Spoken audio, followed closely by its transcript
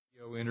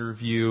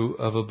Interview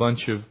of a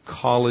bunch of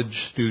college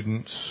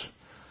students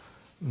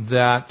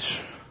that,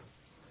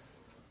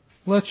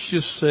 let's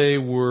just say,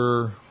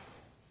 were,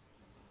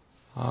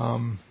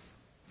 I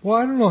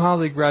don't know how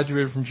they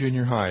graduated from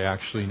junior high,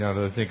 actually, now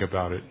that I think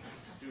about it.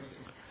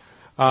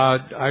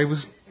 I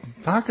was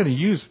not going to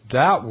use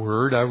that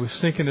word. I was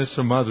thinking of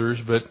some others,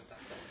 but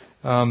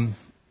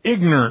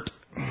ignorant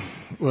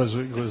was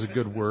a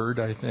good word,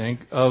 I think,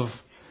 of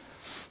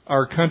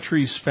our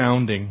country's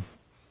founding.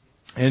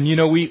 And,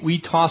 we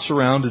toss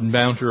around and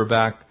banter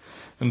back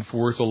and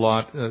forth a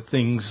lot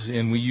things,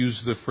 and we use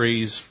the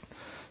phrase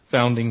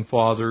founding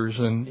fathers.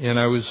 And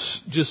I was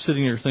just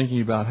sitting there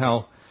thinking about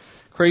how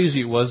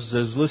crazy it was as I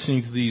was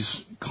listening to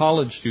these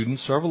college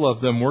students, several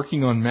of them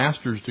working on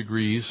master's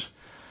degrees,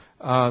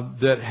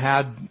 that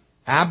had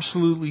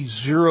absolutely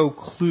zero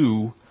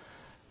clue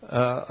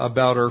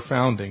about our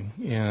founding.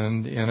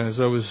 And as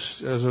I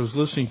was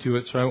listening to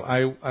it, so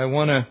I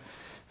want to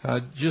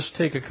just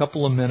take a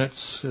couple of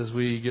minutes as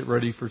we get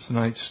ready for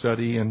tonight's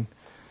study and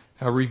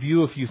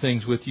review a few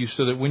things with you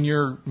so that when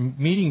you're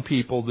meeting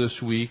people this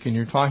week and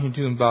you're talking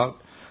to them about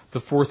the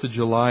 4th of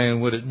July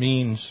and what it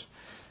means,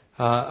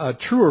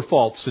 true or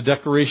false, the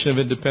Declaration of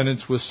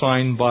Independence was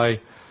signed by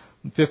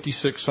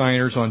 56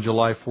 signers on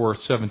July 4th,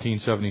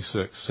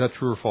 1776. Is that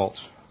true or false?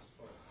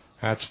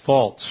 That's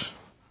false.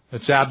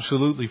 It's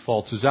absolutely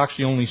false. It's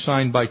actually only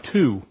signed by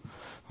 2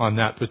 on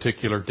that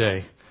particular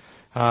day.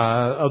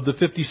 Of the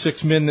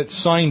 56 men that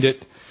signed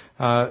it,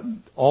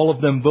 all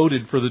of them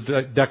voted for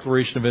the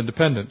Declaration of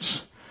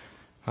Independence.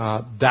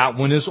 That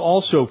one is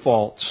also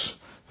false.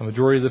 The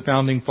majority of the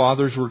founding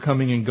fathers were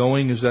coming and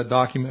going as that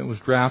document was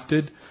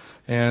drafted,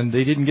 and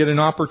they didn't get an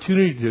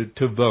opportunity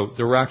to vote.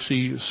 There were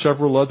actually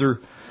several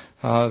other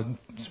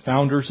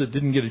founders that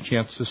didn't get a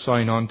chance to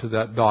sign on to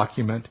that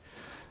document.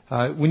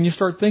 When you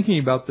start thinking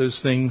about those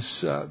things,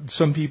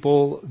 some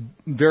people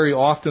very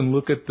often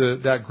look at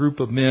that group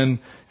of men,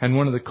 and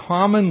one of the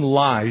common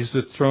lies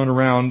that's thrown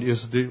around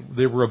is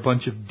they were a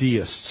bunch of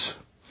deists.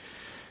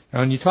 Now,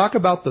 when you talk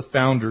about the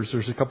founders,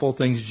 there's a couple of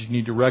things that you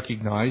need to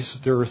recognize.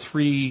 There are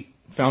 3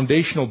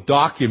 foundational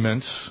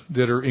documents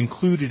that are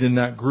included in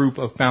that group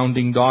of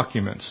founding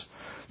documents.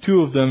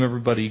 2 of them,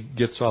 everybody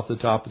gets off the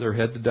top of their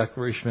head, the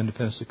Declaration of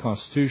Independence, the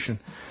Constitution.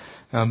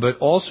 But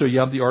also you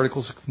have the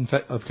Articles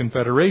of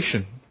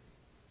Confederation.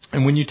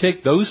 And when you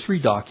take those 3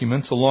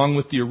 documents, along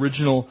with the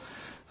original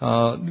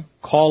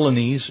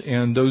colonies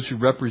and those who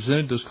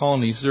represented those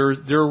colonies,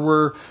 there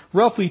were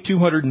roughly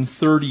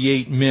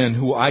 238 men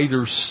who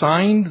either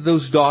signed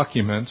those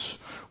documents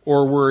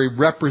or were a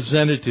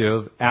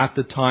representative at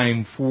the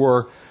time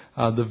for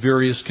the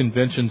various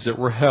conventions that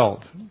were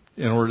held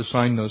in order to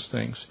sign those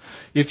things.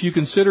 If you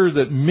consider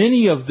that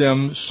many of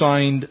them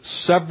signed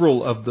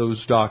several of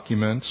those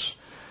documents,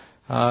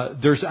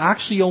 there's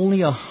actually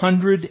only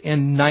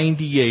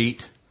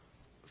 198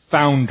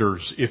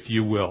 founders, if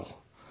you will.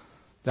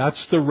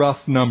 That's the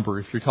rough number.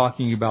 If you're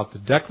talking about the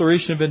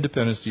Declaration of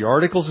Independence, the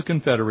Articles of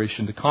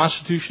Confederation, the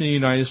Constitution of the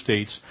United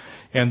States,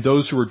 and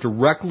those who were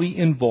directly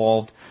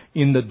involved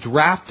in the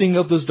drafting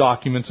of those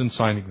documents and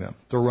signing them.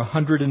 There were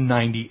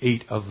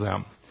 198 of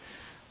them.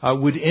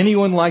 Would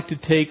anyone like to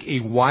take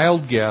a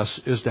wild guess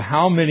as to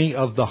how many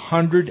of the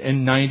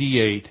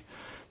 198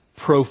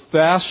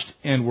 professed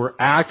and were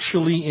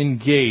actually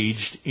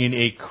engaged in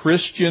a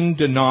Christian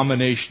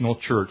denominational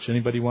church?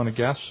 Anybody want to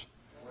guess?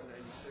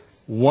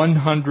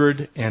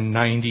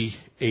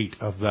 198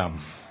 of them.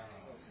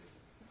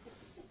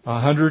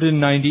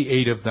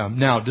 198 of them.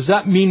 Now, does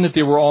that mean that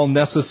they were all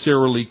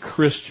necessarily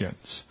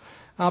Christians?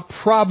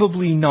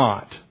 Probably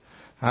not.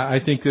 I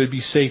think it would be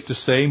safe to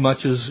say,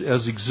 much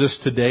as exists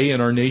today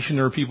in our nation,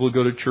 there are people who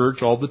go to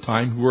church all the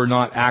time who are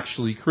not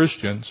actually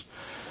Christians.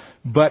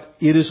 But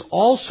it is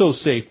also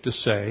safe to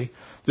say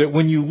that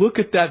when you look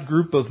at that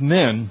group of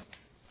men,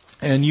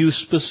 and you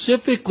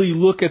specifically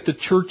look at the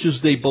churches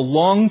they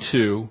belong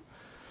to,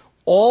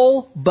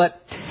 all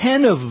but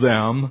 10 of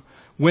them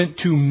went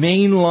to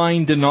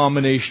mainline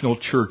denominational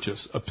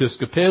churches: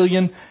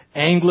 Episcopalian,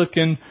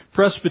 Anglican,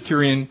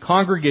 Presbyterian,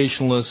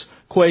 Congregationalist,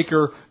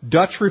 Quaker,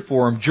 Dutch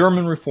Reformed,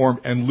 German Reformed,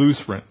 and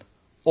Lutheran.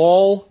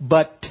 All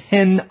but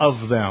 10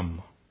 of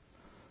them.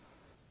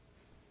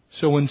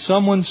 So when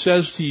someone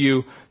says to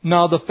you,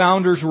 no, the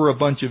founders were a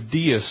bunch of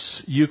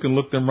deists, you can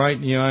look them right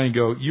in the eye and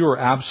go, you are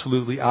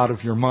absolutely out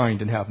of your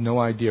mind and have no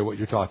idea what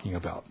you're talking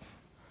about.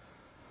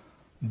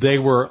 They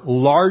were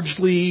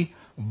largely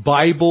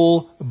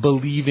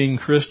Bible-believing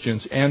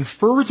Christians. And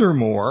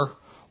furthermore,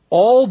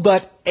 all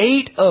but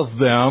 8 of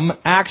them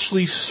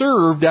actually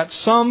served at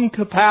some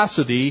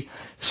capacity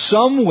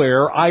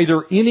somewhere,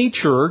 either in a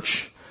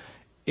church,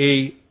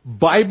 a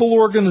Bible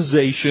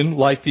organization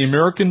like the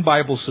American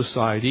Bible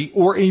Society,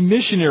 or a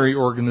missionary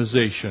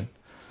organization.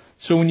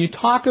 So when you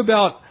talk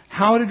about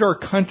how did our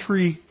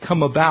country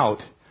come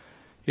about,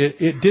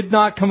 it did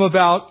not come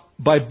about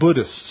by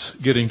Buddhists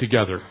getting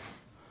together.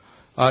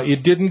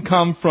 It didn't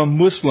come from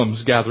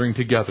Muslims gathering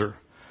together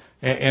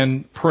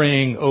and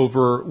praying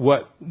over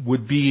what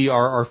would be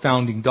our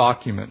founding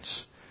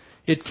documents.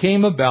 It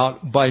came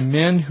about by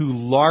men who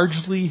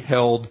largely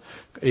held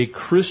a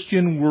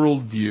Christian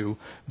worldview,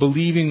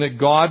 believing that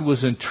God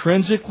was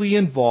intrinsically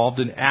involved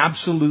in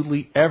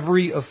absolutely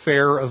every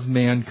affair of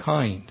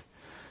mankind.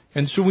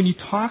 And so when you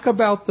talk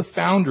about the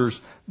founders,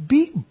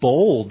 be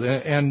bold.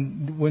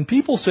 And when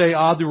people say,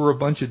 they were a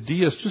bunch of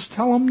deists, just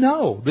tell them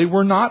no, they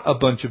were not a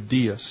bunch of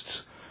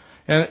deists.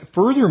 And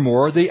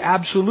furthermore, they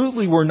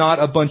absolutely were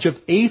not a bunch of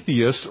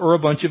atheists or a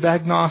bunch of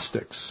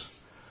agnostics.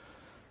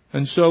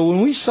 And so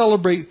when we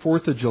celebrate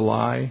 4th of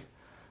July,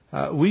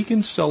 we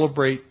can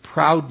celebrate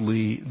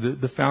proudly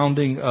the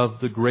founding of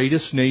the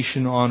greatest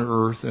nation on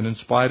earth. And in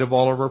spite of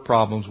all of our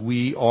problems,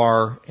 we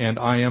are, and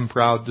I am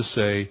proud to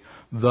say,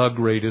 the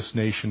greatest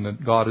nation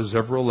that God has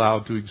ever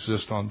allowed to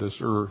exist on this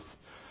earth.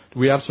 Do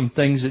we have some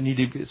things that need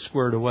to get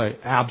squared away?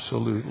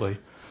 Absolutely.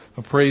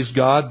 Praise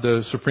God,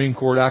 the Supreme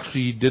Court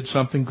actually did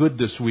something good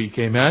this week.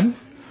 Amen?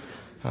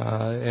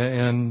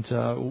 And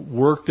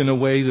worked in a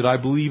way that I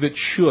believe it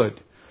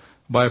should,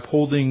 by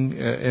upholding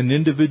an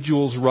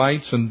individual's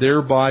rights, and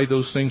thereby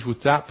those things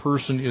which that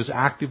person is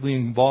actively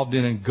involved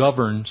in and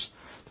governs,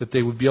 that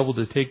they would be able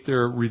to take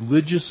their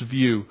religious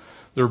view,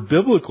 their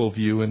biblical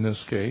view in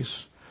this case,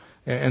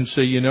 and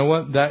say, you know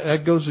what,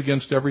 that goes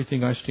against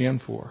everything I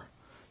stand for.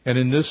 And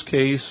in this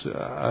case,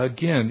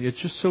 again,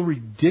 it's just so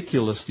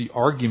ridiculous, the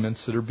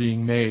arguments that are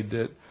being made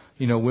that,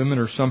 women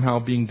are somehow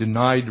being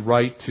denied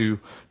right to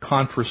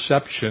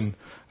contraception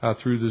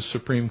through this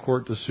Supreme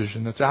Court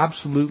decision. That's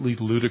absolutely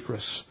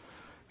ludicrous.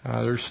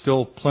 There's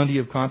still plenty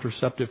of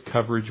contraceptive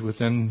coverage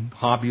within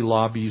Hobby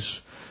Lobby's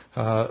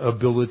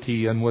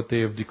ability and what they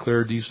have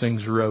declared these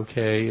things are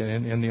okay.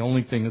 And the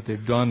only thing that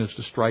they've done is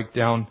to strike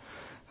down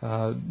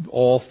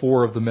all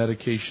 4 of the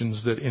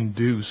medications that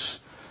induce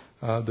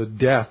the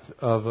death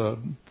of a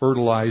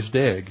fertilized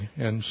egg.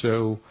 And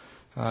so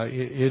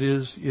it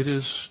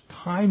is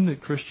time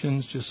that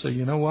Christians just say,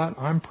 you know what,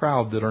 I'm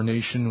proud that our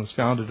nation was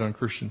founded on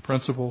Christian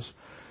principles,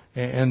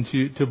 and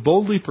to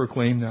boldly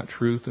proclaim that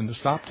truth and to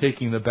stop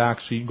taking the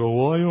back seat and go,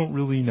 well, I don't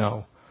really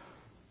know.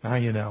 Now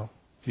you know.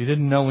 If you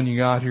didn't know when you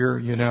got here,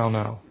 you now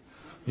know.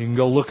 You can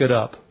go look it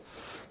up.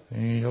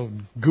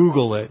 And,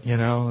 Google it,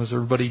 as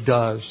everybody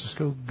does. Just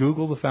go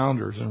Google the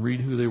founders and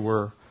read who they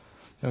were.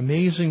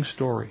 Amazing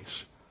stories.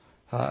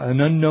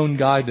 An unknown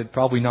guy that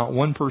probably not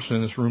one person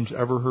in this room's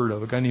ever heard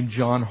of, a guy named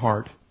John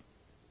Hart.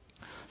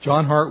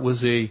 John Hart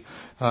was a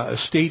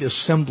state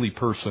assembly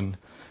person,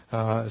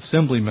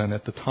 assemblyman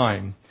at the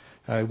time.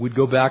 Would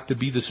go back to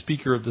be the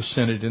Speaker of the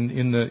Senate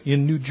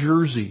in New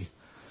Jersey.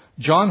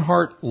 John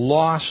Hart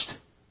lost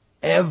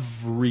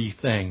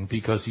everything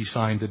because he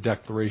signed the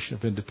Declaration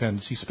of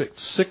Independence. He spent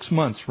 6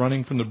 months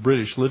running from the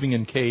British, living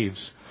in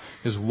caves.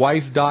 His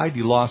wife died.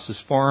 He lost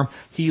his farm.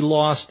 He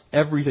lost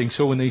everything.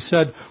 So when they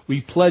said,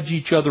 we pledge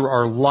each other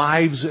our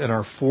lives and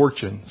our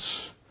fortunes,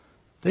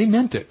 they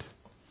meant it.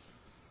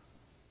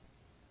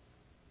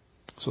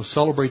 So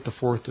celebrate the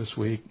 4th this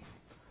week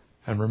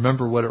and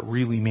remember what it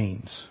really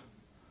means.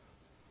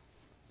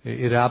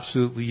 It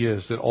absolutely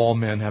is that all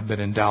men have been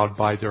endowed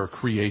by their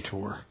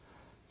Creator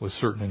with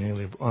certain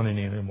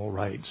unalienable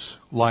rights,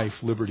 life,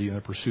 liberty, and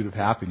the pursuit of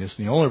happiness.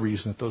 And the only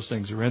reason that those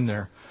things are in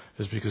there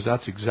is because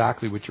that's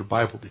exactly what your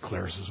Bible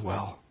declares as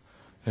well.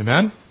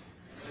 Amen?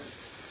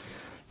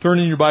 Turn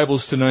in your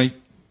Bibles tonight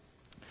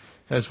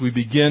as we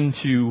begin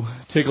to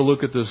take a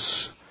look at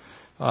this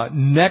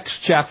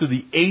next chapter,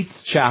 the 8th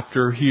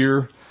chapter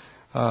here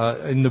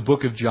in the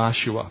book of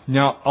Joshua.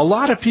 Now, a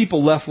lot of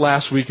people left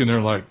last week and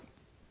they're like,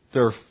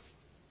 their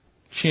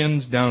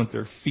chins down at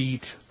their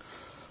feet.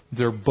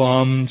 They're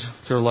bummed.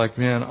 They're like,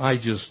 man, I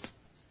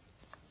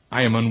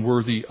am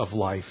unworthy of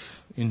life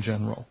in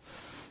general.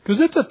 Because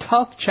it's a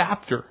tough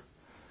chapter.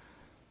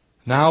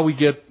 Now we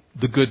get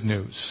the good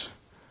news.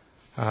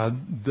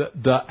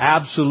 The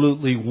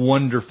absolutely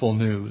wonderful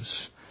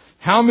news.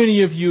 How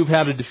many of you have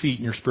had a defeat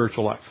in your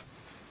spiritual life?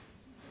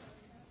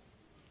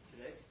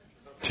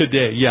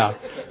 Today, yeah.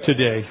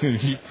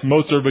 Today.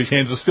 Most everybody's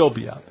hands will still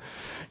be up.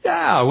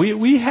 Yeah,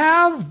 we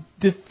have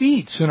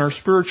defeats in our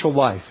spiritual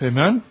life.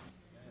 Amen?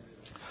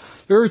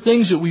 There are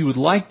things that we would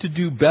like to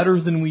do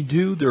better than we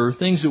do. There are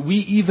things that we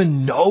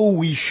even know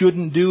we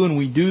shouldn't do and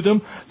we do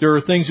them. There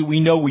are things that we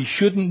know we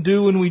shouldn't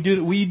do and we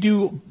do. We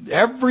do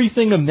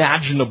everything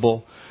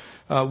imaginable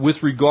with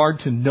regard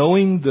to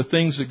knowing the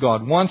things that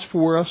God wants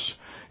for us.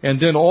 And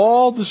then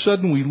all of a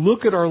sudden we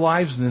look at our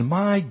lives and then,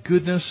 my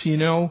goodness,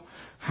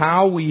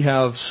 how we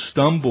have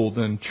stumbled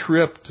and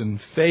tripped and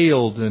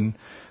failed. And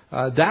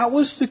that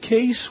was the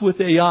case with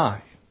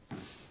Ai.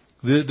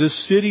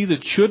 This city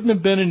that shouldn't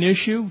have been an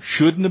issue,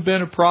 shouldn't have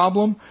been a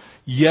problem,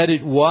 yet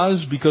it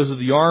was because of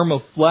the arm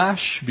of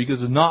flesh,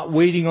 because of not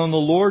waiting on the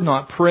Lord,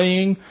 not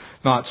praying,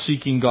 not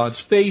seeking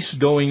God's face,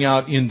 going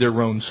out in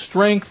their own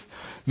strength,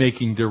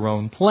 making their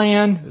own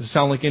plan. Does it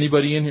sound like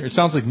anybody in here? It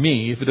sounds like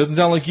me. If it doesn't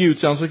sound like you, it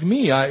sounds like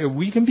me.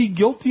 We can be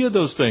guilty of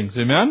those things.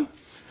 Amen?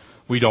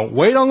 We don't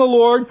wait on the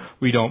Lord.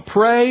 We don't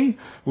pray.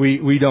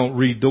 We don't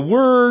read the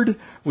Word.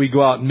 We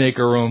go out and make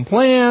our own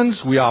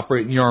plans. We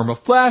operate in the arm of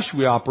flesh.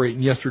 We operate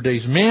in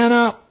yesterday's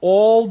manna.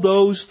 All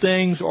those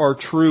things are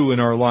true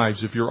in our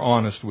lives if you're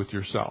honest with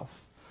yourself.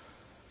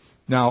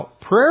 Now,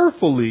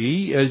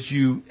 prayerfully, as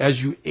you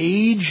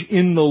age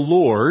in the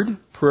Lord,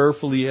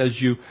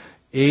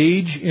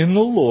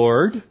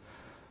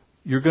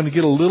 you're going to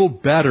get a little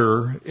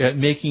better at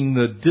making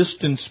the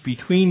distance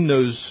between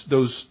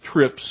those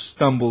trips,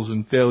 stumbles,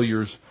 and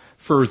failures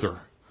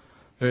further.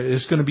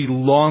 It's going to be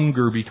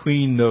longer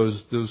between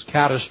those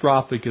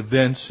catastrophic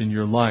events in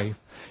your life.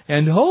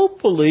 And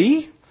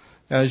hopefully,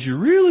 as you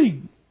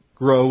really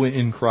grow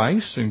in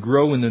Christ and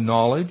grow in the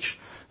knowledge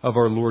of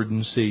our Lord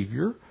and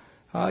Savior,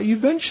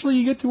 eventually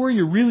you get to where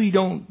you really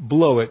don't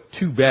blow it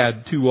too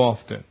bad too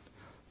often.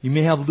 You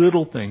may have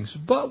little things,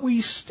 but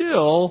we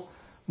still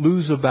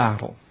lose a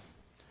battle.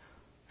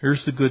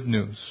 Here's the good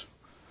news.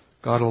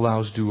 God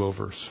allows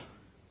do-overs.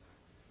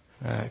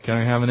 Can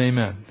I have an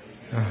amen?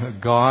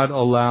 God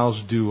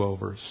allows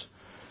do-overs.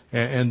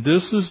 And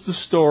this is the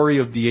story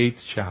of the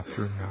 8th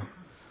chapter now.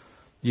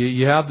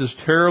 You have this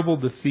terrible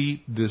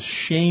defeat, this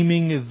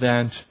shaming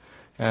event,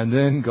 and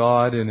then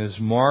God, in His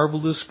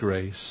marvelous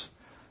grace,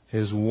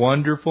 His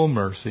wonderful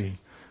mercy,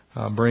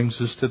 brings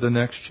us to the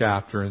next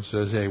chapter and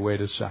says, hey,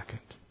 wait a second.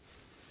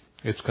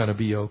 It's going to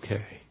be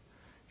okay.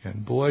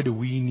 And boy, do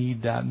we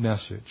need that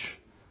message.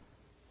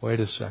 Wait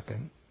a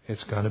second.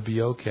 It's going to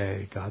be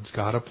okay. God's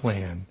got a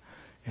plan,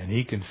 and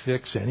He can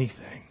fix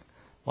anything.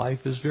 Life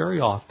is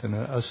very often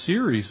a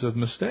series of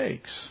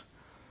mistakes.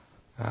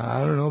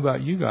 I don't know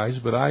about you guys,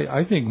 but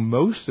I think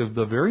most of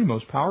the very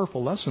most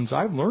powerful lessons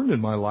I've learned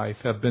in my life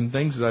have been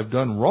things that I've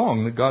done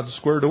wrong that God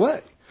squared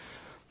away.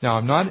 Now,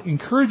 I'm not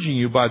encouraging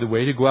you, by the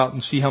way, to go out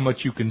and see how much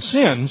you can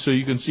sin so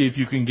you can see if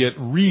you can get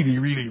really,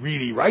 really,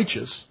 really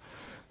righteous.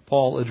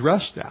 Paul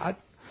addressed that.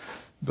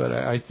 But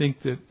I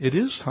think that it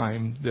is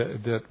time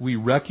that we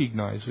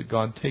recognize that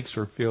God takes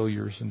our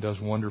failures and does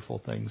wonderful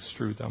things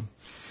through them.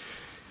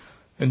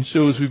 And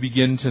so as we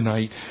begin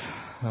tonight,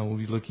 we'll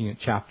be looking at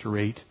chapter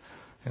 8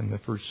 and the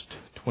first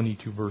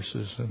 22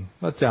 verses. And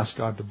let's ask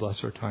God to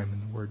bless our time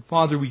in the Word.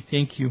 Father, we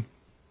thank You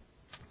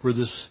for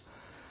this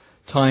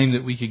time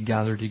that we could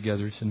gather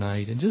together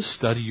tonight and just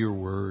study Your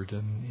Word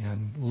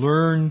and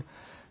learn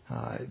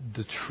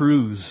the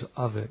truths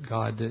of it,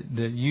 God,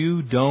 that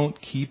You don't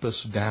keep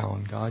us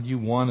down. God, You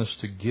want us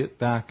to get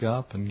back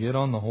up and get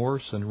on the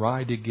horse and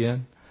ride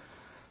again.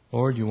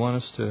 Lord, You want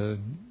us to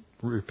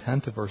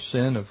repent of our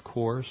sin, of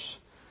course,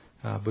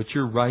 but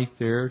You're right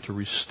there to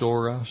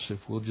restore us if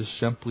we'll just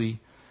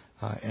simply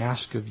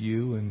ask of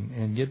You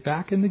and get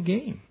back in the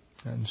game.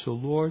 And so,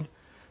 Lord,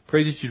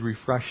 pray that You'd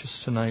refresh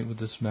us tonight with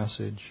this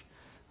message.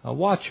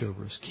 Watch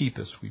over us, keep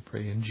us, we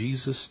pray, in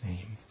Jesus'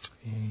 name.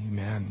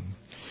 Amen.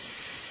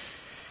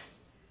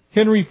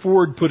 Henry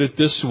Ford put it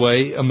this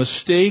way: a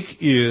mistake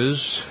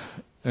is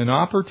an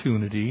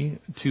opportunity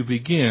to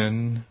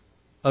begin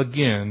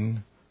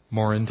again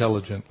more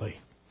intelligently.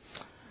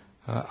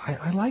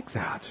 I like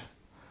that.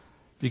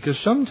 Because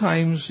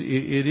sometimes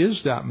it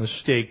is that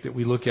mistake that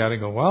we look at and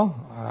go,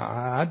 well,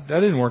 that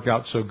didn't work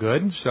out so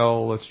good,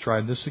 so let's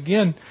try this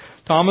again.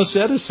 Thomas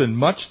Edison,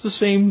 much the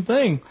same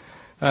thing.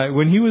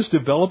 When he was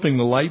developing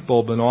the light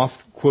bulb, an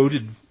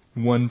oft-quoted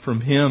one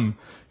from him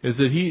is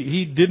that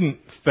he didn't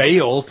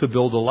fail to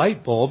build a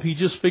light bulb. He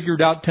just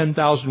figured out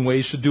 10,000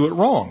 ways to do it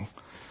wrong.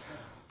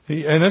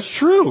 And that's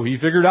true. He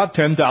figured out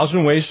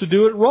 10,000 ways to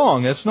do it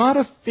wrong. It's not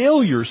a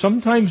failure.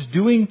 Sometimes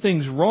doing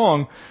things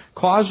wrong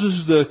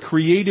causes the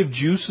creative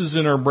juices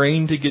in our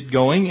brain to get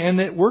going,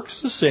 and it works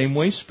the same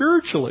way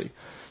spiritually.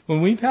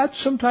 When we've had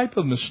some type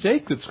of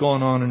mistake that's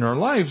gone on in our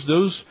lives,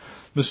 those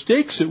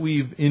mistakes that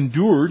we've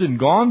endured and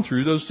gone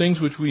through, those things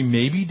which we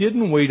maybe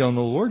didn't wait on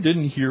the Lord,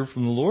 didn't hear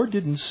from the Lord,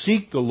 didn't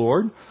seek the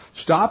Lord,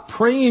 stopped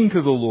praying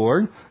to the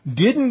Lord,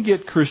 didn't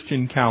get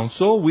Christian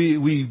counsel,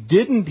 we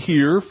didn't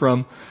hear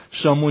from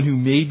someone who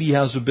maybe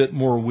has a bit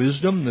more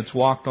wisdom that's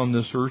walked on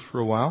this earth for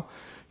a while.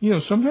 You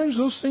know, sometimes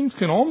those things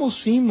can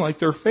almost seem like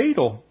they're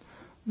fatal.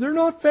 They're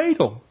not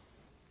fatal.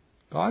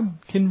 God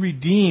can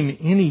redeem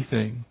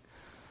anything.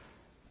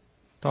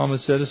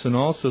 Thomas Edison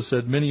also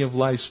said many of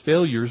life's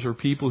failures are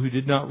people who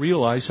did not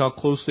realize how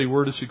close they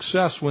were to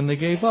success when they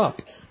gave up.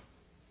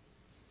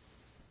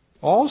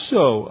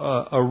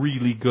 Also a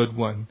really good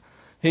one.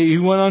 He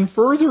went on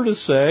further to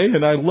say,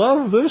 and I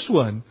love this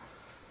one,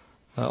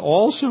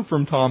 also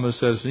from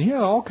Thomas Edison,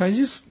 yeah, all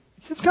kinds.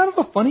 He's kind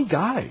of a funny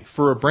guy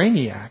for a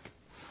brainiac.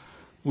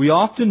 We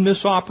often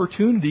miss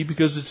opportunity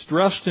because it's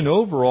dressed in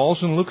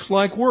overalls and looks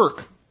like work.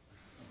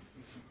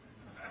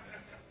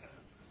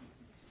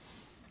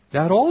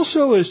 That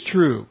also is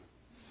true.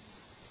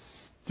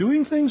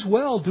 Doing things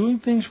well, doing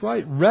things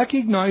right,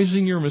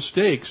 recognizing your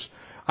mistakes.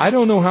 I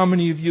don't know how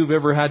many of you have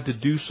ever had to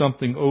do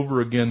something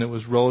over again that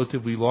was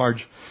relatively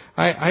large.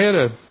 I had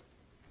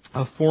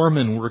a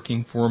foreman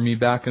working for me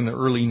back in the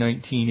early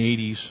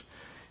 1980s.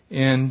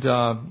 And,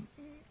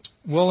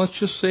 well, let's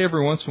just say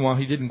every once in a while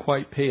he didn't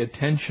quite pay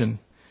attention.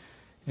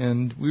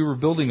 And we were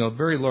building a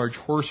very large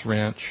horse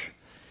ranch.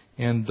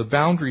 And the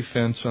boundary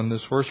fence on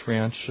this horse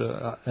ranch,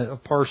 a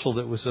parcel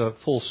that was a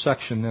full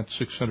section, that's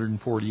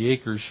 640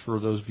 acres. For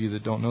those of you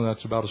that don't know,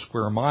 that's about a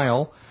square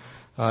mile.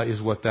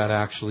 is what that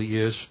actually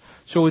is.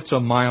 So it's a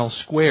mile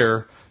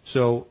square.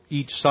 So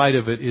each side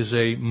of it is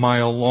a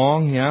mile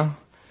long, yeah?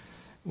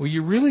 Well,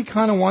 you really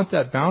kind of want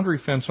that boundary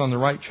fence on the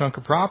right chunk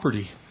of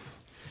property.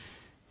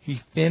 He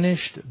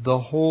finished the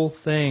whole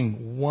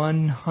thing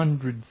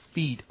 100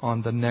 feet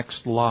on the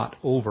next lot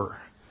over.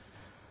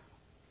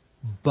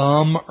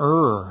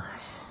 Bummer.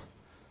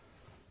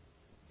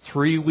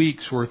 3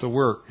 weeks worth of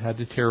work. Had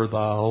to tear the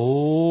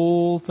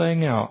whole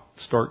thing out.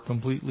 Start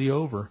completely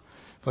over.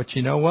 But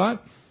you know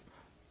what?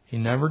 He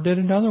never did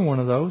another one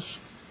of those.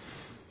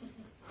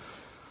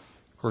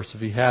 Of course,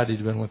 if he had,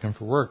 he'd been looking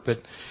for work.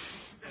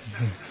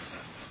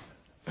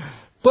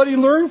 But he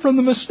learned from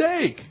the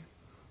mistake.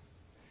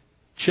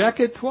 Check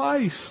it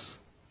twice.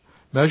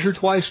 Measure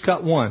twice,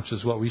 cut once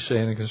is what we say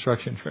in the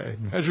construction trade.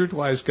 Measure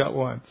twice, cut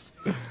once.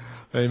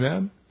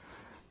 Amen?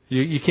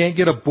 You can't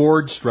get a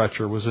board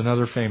stretcher was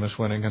another famous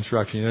one in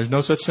construction. There's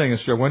no such thing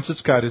as once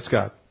it's cut, it's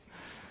cut.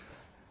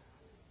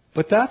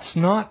 But that's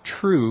not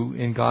true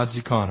in God's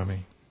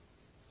economy.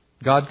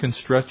 God can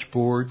stretch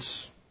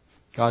boards.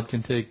 God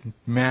can take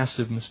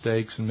massive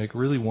mistakes and make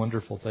really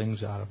wonderful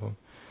things out of them.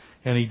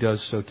 And He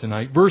does so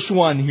tonight. Verse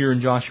 1 here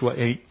in Joshua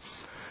 8.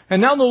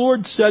 And now the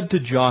Lord said to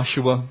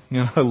Joshua,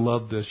 and I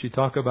love this, you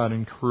talk about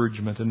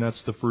encouragement, and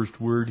that's the first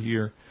word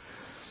here.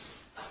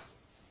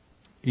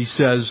 He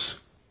says,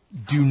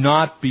 do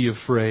not be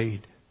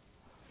afraid,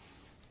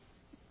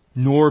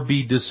 nor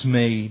be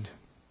dismayed.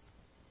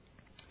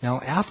 Now,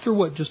 after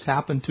what just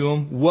happened to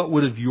him, what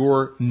would have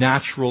your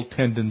natural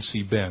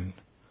tendency been?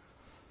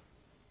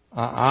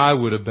 I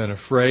would have been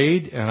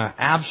afraid, and I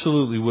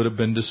absolutely would have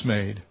been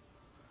dismayed.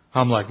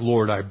 I'm like,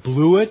 Lord, I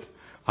blew it.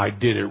 I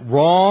did it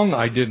wrong.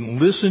 I didn't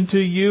listen to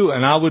you.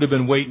 And I would have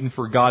been waiting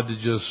for God to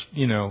just,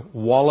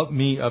 wallop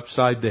me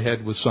upside the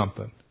head with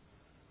something.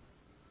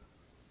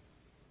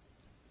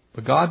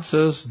 But God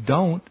says,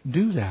 don't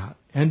do that.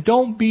 And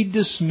don't be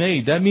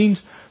dismayed. That means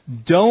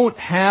don't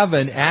have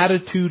an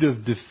attitude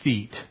of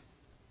defeat.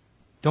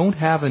 Don't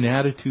have an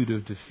attitude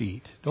of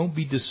defeat. Don't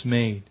be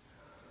dismayed.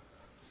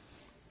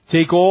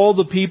 Take all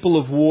the people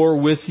of war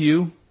with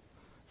you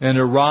and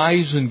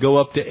arise and go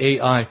up to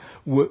Ai.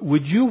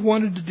 Would you have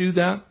wanted to do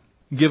that,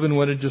 given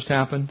what had just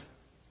happened?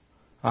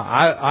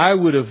 I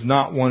would have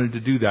not wanted to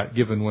do that,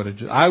 given what had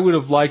just... I would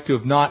have liked to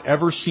have not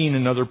ever seen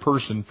another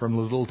person from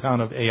the little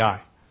town of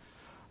Ai.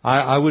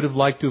 I would have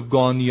liked to have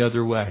gone the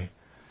other way.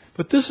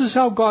 But this is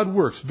how God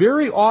works.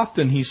 Very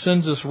often He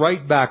sends us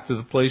right back to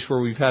the place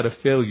where we've had a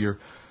failure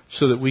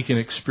so that we can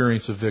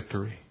experience a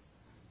victory.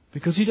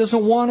 Because He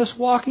doesn't want us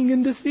walking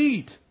in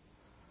defeat.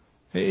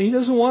 He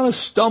doesn't want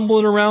us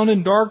stumbling around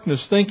in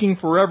darkness thinking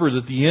forever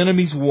that the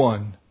enemy's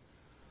won.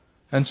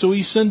 And so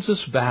He sends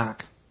us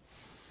back.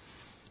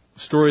 A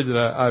story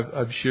that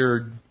I've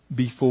shared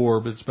before,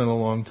 but it's been a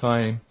long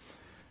time.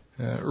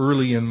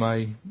 Early in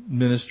my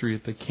ministry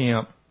at the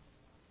camp,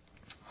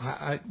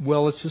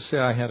 let's just say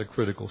I had a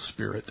critical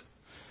spirit.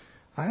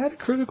 I had a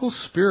critical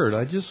spirit.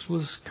 I just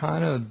was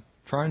kind of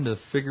trying to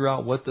figure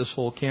out what this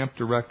whole camp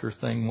director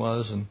thing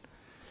was. And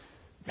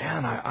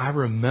man, I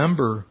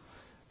remember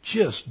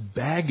just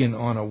bagging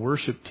on a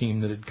worship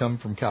team that had come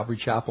from Calvary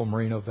Chapel,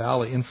 Moreno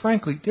Valley. And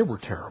frankly, they were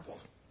terrible.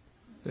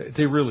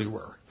 They really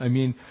were. I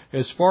mean,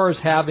 as far as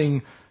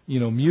having,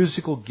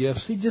 musical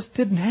gifts, they just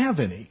didn't have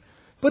any.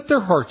 But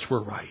their hearts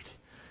were right.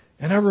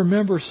 And I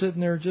remember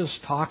sitting there just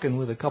talking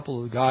with a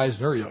couple of the guys,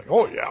 and they're like,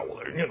 oh yeah, well,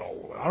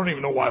 I don't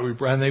even know why we...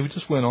 And they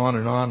just went on,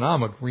 and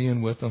I'm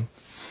agreeing with them.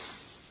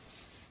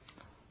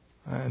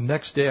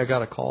 Next day I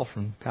got a call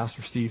from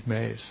Pastor Steve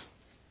Mays.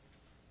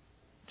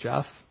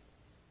 Jeff,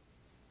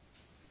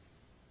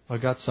 I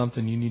got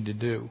something you need to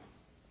do.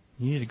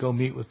 You need to go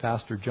meet with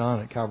Pastor John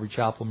at Calvary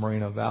Chapel,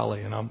 Moreno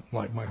Valley. And I'm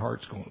like, my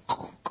heart's going,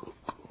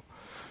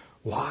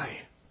 why?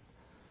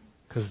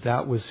 Because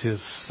that was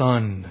his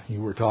son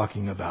you were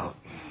talking about.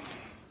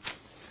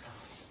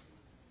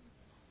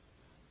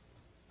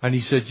 And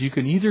he said, you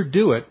can either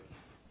do it,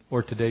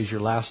 or today's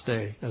your last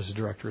day as the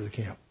director of the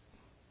camp.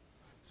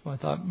 So I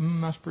thought,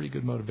 that's pretty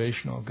good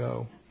motivation. I'll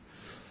go.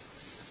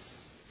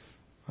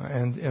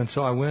 And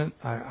so I went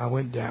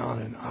down,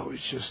 and I was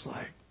just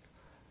like,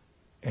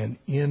 and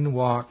in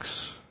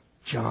walks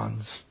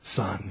John's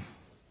son.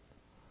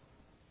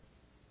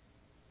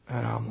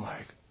 And I'm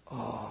like,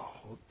 oh,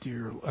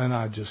 dear. And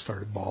I just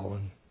started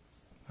bawling.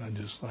 I'm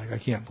just like, I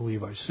can't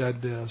believe I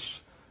said this.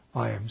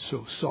 I am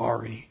so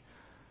sorry.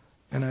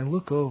 And I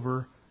look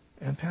over,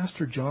 and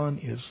Pastor John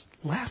is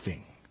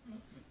laughing.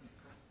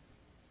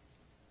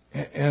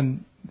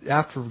 And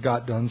after we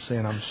got done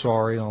saying, I'm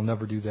sorry, I'll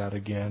never do that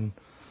again,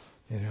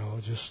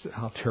 just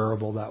how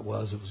terrible that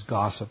was. It was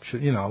gossip.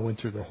 I went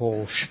through the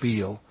whole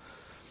spiel.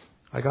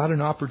 I got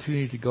an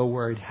opportunity to go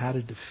where I'd had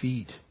a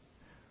defeat.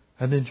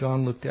 And then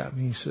John looked at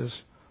me and he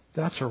says,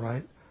 that's all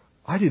right.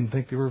 I didn't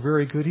think they were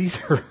very good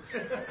either.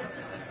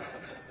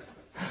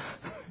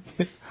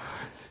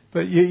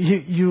 But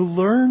you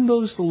learn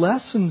those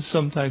lessons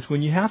sometimes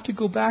when you have to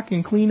go back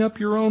and clean up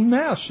your own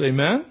mess.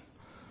 Amen?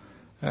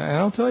 And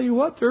I'll tell you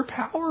what, they're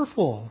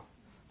powerful.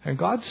 And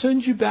God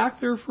sends you back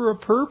there for a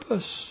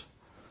purpose.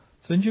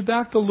 Send you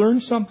back to learn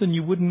something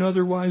you wouldn't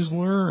otherwise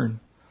learn.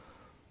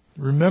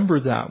 Remember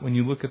that when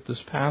you look at this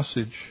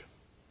passage.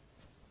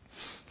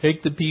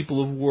 Take the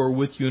people of war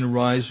with you and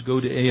arise,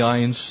 go to Ai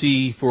and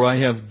see, for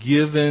I have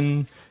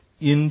given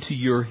into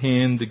your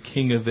hand the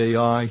king of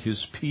Ai,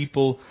 his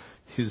people,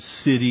 his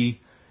city,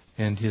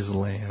 and his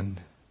land.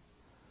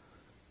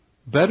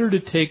 Better to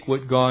take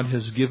what God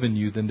has given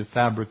you than to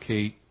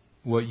fabricate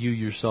what you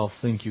yourself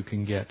think you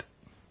can get.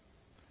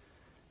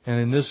 And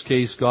in this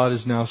case, God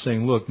is now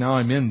saying, look, now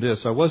I'm in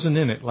this. I wasn't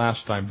in it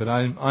last time, but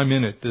I'm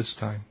in it this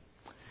time.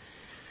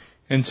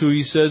 And so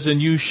he says,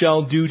 and you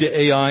shall do to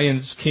Ai and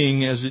its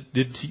king as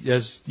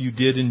you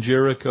did in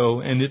Jericho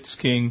and its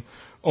king.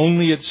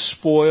 Only its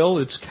spoil,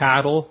 its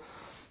cattle,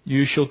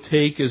 you shall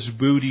take as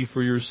booty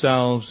for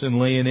yourselves and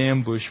lay an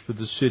ambush for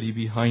the city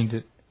behind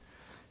it.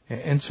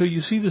 And so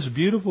you see this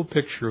beautiful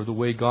picture of the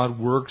way God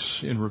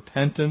works in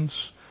repentance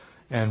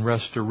and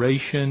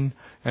restoration.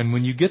 And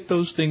when you get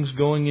those things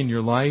going in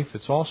your life,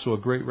 it's also a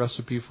great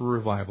recipe for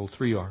revival.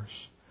 3 R's.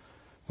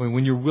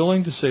 When you're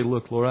willing to say,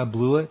 look, Lord, I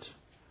blew it.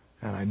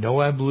 And I know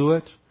I blew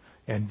it,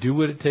 and do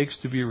what it takes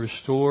to be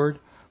restored,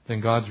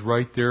 then God's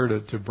right there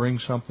to bring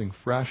something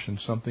fresh and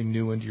something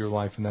new into your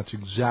life. And that's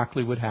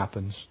exactly what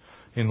happens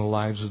in the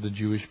lives of the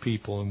Jewish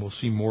people. And we'll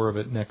see more of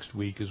it next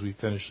week as we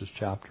finish this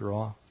chapter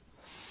off.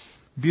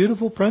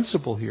 Beautiful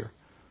principle here.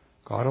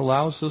 God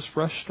allows those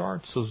fresh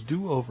starts, those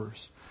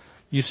do-overs.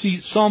 You see,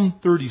 Psalm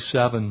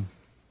 37,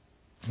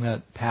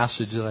 that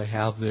passage that I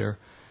have there,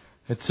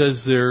 it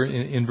says there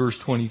in verse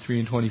 23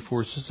 and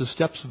 24, it says, the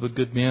steps of a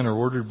good man are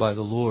ordered by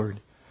the Lord,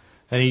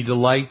 and he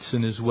delights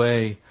in his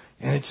way.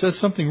 And it says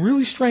something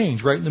really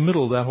strange right in the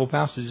middle of that whole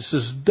passage. It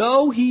says,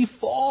 though he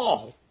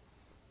fall,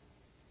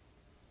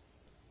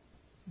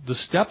 the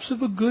steps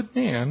of a good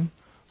man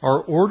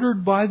are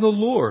ordered by the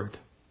Lord.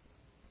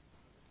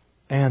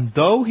 And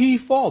though he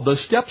fall, the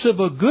steps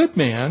of a good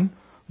man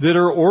that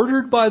are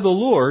ordered by the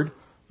Lord,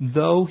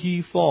 though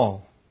he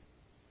fall.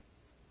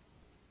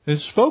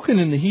 It's spoken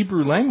in the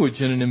Hebrew language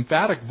in an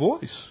emphatic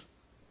voice.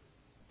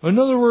 In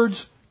other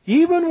words,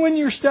 even when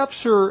your steps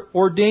are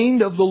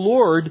ordained of the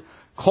Lord,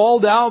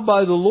 called out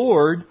by the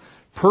Lord,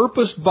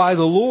 purposed by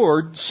the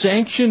Lord,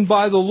 sanctioned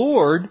by the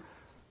Lord,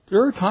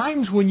 there are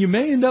times when you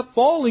may end up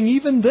falling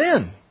even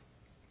then.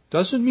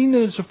 Doesn't mean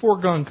that it's a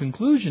foregone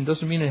conclusion.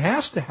 Doesn't mean it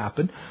has to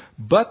happen.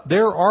 But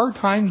there are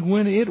times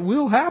when it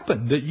will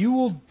happen, that you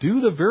will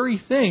do the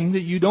very thing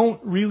that you don't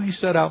really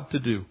set out to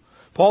do.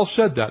 Paul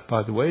said that,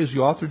 by the way, as he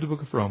authored the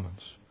book of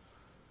Romans.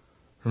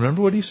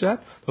 Remember what he said?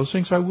 Those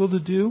things I will to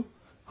do,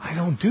 I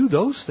don't do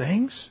those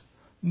things.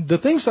 The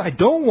things I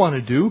don't want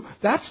to do,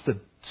 that's the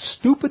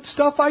stupid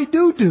stuff I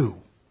do.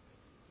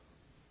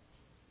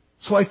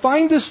 So I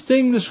find this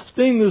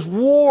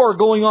war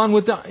going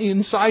on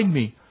inside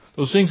me.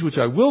 Those things which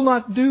I will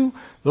not do,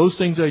 those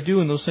things I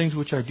do, and those things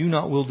which I do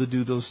not will to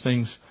do, those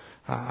things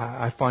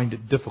I find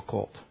it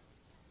difficult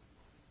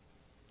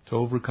to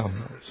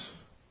overcome those.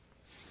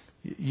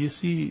 You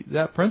see,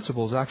 that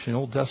principle is actually an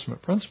Old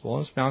Testament principle.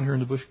 It's found here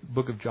in the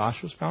book of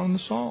Joshua. It's found in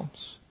the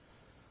Psalms.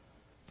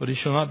 But he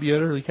shall not be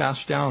utterly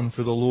cast down,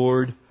 for the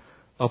Lord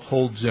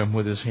upholds him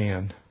with his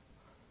hand.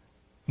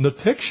 And the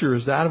picture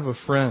is that of a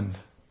friend.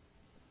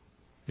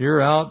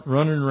 You're out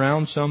running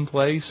around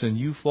someplace and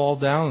you fall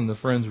down and the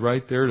friend's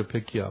right there to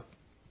pick you up.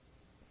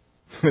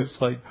 It's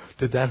like,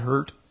 did that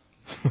hurt?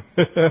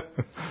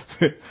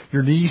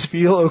 Your knees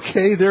feel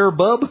okay there,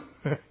 bub?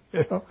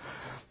 You know?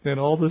 And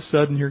all of a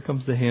sudden, here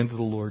comes the hand of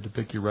the Lord to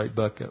pick you right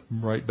back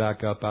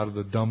up out of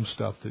the dumb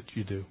stuff that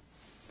you do.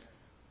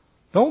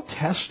 Don't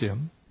test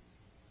Him.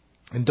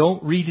 And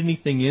don't read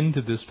anything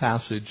into this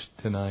passage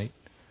tonight.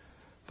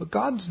 But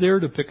God's there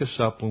to pick us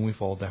up when we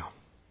fall down.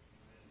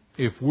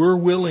 If we're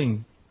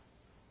willing,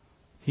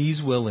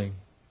 He's willing.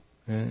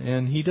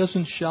 And He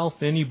doesn't shelf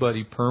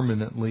anybody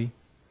permanently.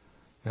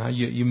 Now,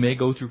 you may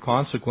go through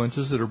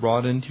consequences that are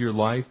brought into your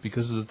life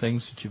because of the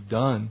things that you've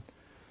done.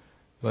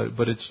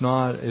 But it's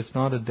not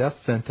a death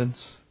sentence.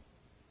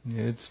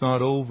 It's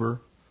not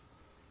over.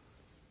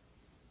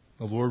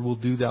 The Lord will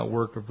do that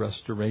work of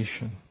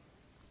restoration.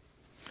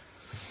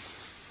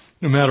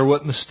 No matter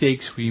what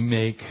mistakes we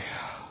make,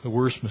 the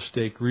worst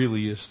mistake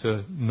really is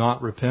to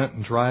not repent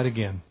and try it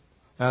again.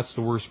 That's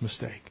the worst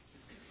mistake.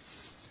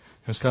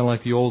 It's kind of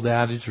like the old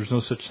adage, there's no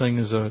such thing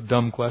as a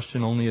dumb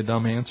question, only a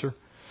dumb answer.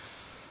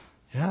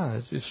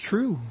 Yeah, it's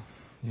true.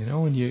 You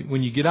know, when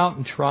you get out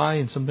and try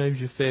and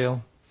sometimes you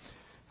fail,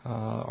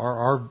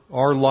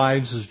 our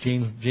lives, as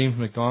James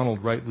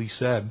MacDonald rightly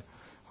said,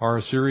 are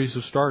a series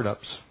of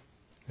startups.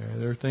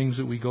 There are things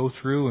that we go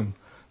through and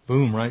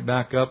boom, right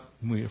back up.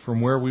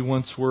 From where we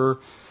once were,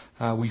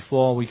 we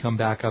fall, we come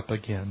back up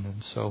again.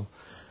 And so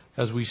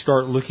as we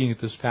start looking at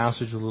this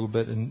passage a little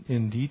bit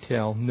in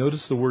detail,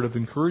 notice the word of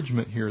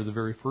encouragement here. The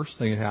very first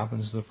thing that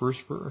happens in the first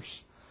verse.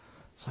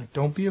 It's like,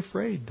 don't be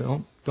afraid.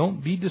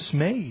 Don't be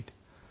dismayed.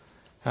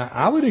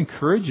 I would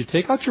encourage you,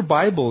 take out your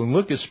Bible and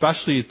look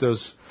especially at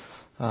those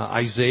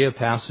Isaiah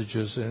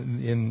passages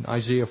in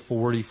Isaiah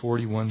 40,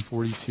 41,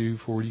 42,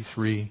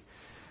 43.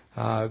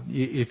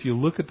 If you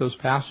look at those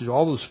passages,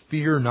 all those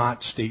fear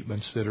not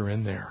statements that are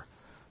in there.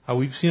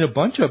 We've seen a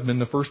bunch of them in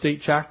the first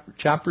 8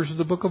 chapters of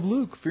the book of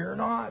Luke. Fear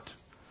not.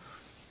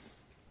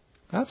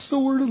 That's the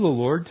word of the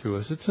Lord to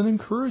us. It's an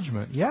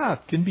encouragement. Yeah,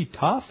 it can be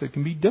tough. It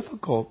can be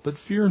difficult, but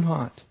fear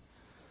not.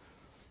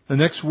 The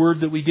next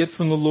word that we get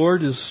from the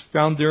Lord is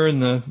found there in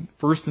the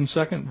first and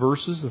second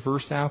verses, the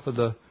first half of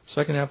the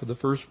second half of the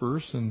first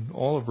verse and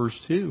all of verse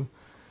 2.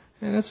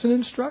 And it's an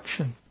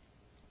instruction.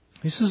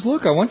 He says,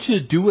 look, I want you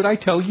to do what I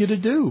tell you to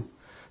do.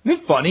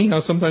 Isn't it funny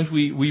how sometimes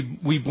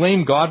we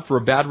blame God for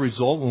a bad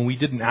result when we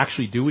didn't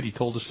actually do what He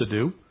told us to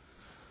do?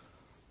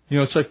 You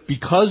know, it's like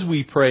because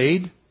we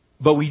prayed,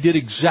 but we did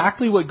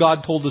exactly what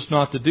God told us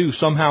not to do,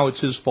 somehow it's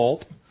His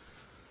fault.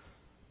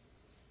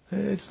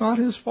 It's not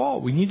His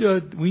fault. We need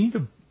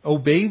to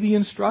obey the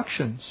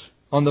instructions.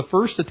 On the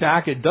first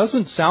attack, it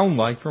doesn't sound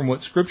like, from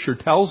what Scripture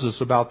tells us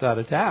about that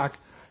attack,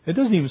 it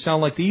doesn't even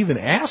sound like they even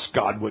asked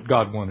God what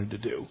God wanted to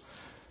do.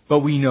 But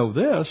we know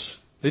this,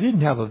 they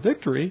didn't have a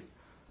victory,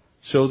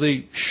 so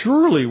they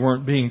surely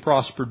weren't being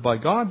prospered by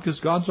God, because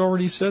God's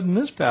already said in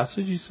this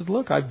passage, He said,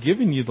 look, I've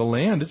given you the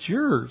land, it's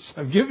yours.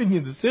 I've given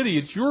you the city,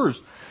 it's yours.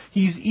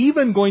 He's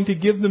even going to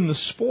give them the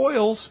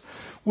spoils,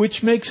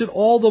 which makes it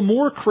all the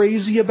more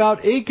crazy about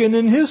Achan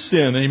and his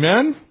sin.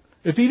 Amen?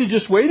 If he'd have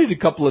just waited a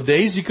couple of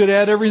days, he could have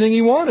had everything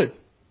he wanted,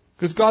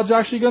 because God's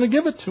actually going to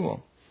give it to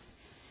him.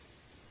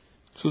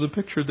 So the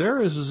picture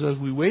there is as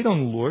we wait on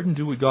the Lord and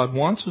do what God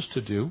wants us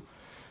to do,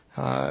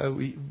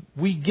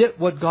 we get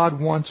what God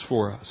wants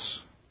for us.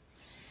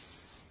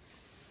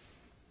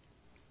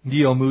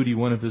 D.L. Moody,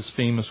 one of his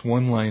famous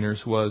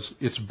one-liners was,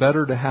 it's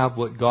better to have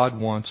what God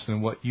wants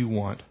than what you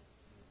want.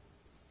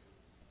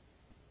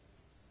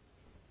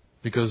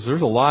 Because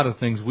there's a lot of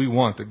things we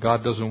want that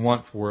God doesn't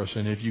want for us,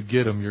 and if you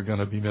get them, you're going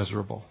to be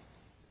miserable.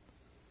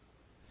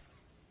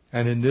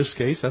 And in this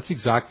case, that's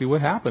exactly what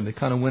happened. They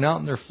kind of went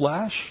out in their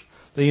flesh.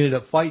 They ended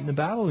up fighting the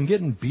battle and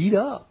getting beat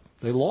up.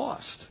 They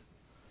lost.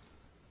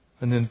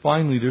 And then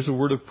finally, there's a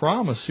word of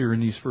promise here in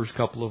these first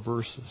couple of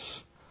verses.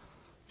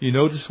 You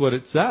notice what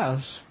it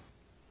says.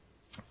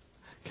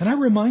 Can I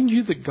remind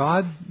you that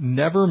God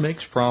never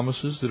makes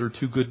promises that are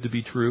too good to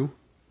be true?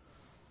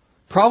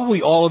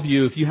 Probably all of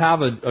you, if you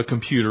have a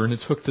computer and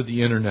it's hooked to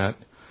the internet,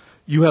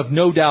 you have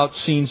no doubt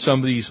seen some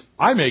of these,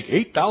 I make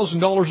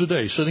 $8,000 a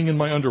day sitting in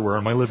my underwear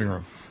in my living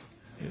room.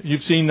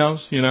 You've seen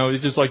those? You know,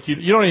 it's just like you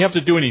don't even have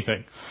to do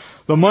anything.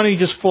 The money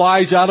just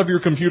flies out of your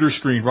computer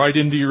screen right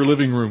into your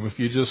living room if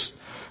you just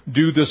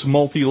do this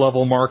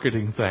multi-level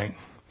marketing thing.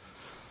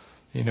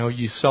 You know,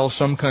 you sell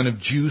some kind of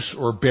juice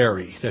or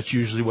berry. That's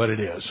usually what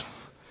it is.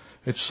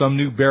 It's some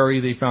new berry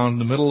they found in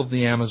the middle of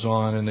the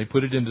Amazon, and they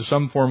put it into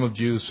some form of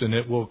juice, and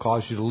it will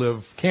cause you to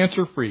live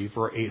cancer-free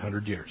for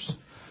 800 years.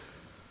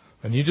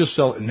 And you just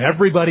sell it, and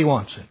everybody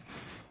wants it.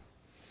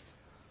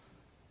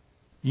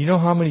 You know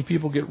how many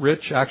people get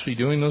rich actually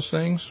doing those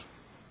things?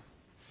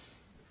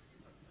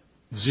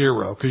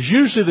 0. Because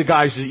usually the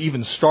guys that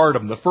even start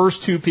them, the first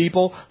 2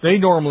 people, they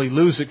normally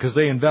lose it because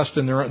they invest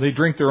in they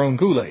drink their own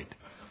Kool-Aid.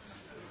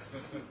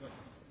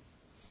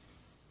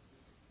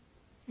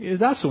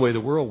 That's the way the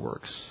world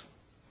works.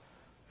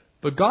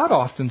 But God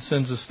often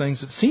sends us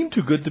things that seem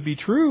too good to be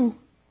true.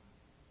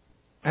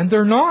 And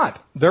they're not.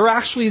 They're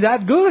actually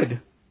that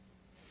good.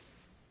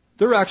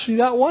 They're actually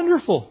that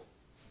wonderful.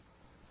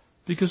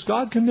 Because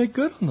God can make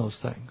good on those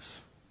things.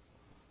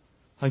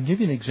 I'll give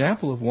you an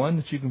example of one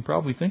that you can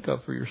probably think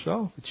of for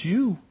yourself. It's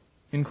you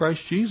in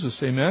Christ Jesus.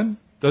 Amen?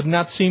 Doesn't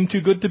that seem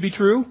too good to be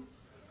true?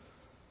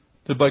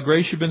 That by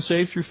grace you've been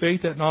saved through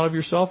faith, that not of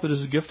yourself, it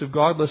is a gift of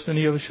God, lest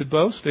any of us should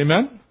boast.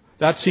 Amen?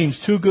 That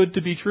seems too good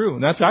to be true.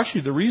 And that's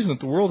actually the reason that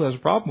the world has a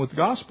problem with the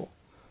gospel.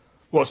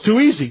 Well, it's too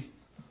easy.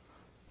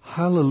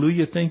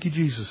 Hallelujah. Thank you,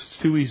 Jesus.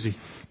 It's too easy.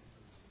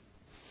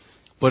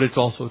 But it's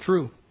also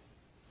true.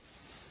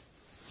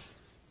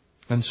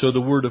 And so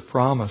the word of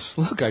promise.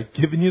 Look, I've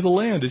given you the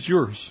land. It's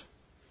yours.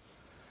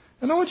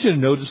 And I want you to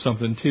notice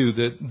something too,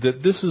 that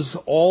this is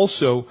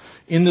also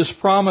in this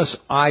promise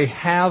I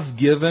have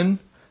given.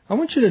 I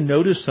want you to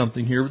notice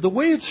something here. The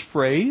way it's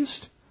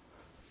phrased,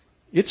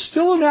 it's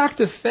still an act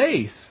of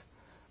faith.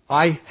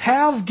 I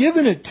have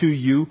given it to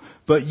you,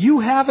 but you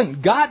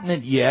haven't gotten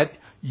it yet.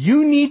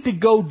 You need to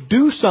go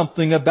do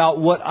something about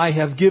what I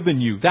have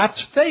given you.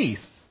 That's faith.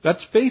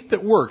 That's faith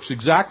that works.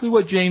 Exactly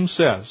what James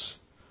says.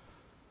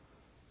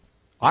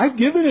 I've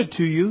given it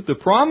to you. The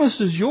promise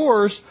is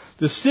yours.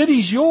 The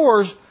city's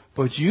yours.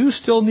 But you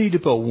still need to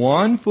put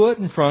one foot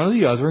in front of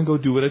the other and go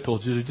do what I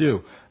told you to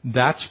do.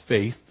 That's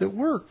faith that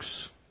works.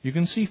 You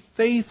can see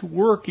faith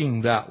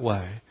working that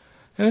way.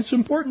 And it's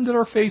important that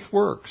our faith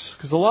works.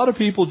 Because a lot of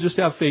people just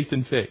have faith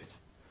in faith.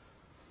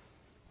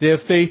 They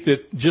have faith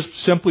that just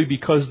simply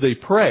because they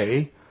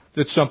pray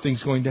that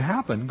something's going to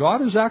happen.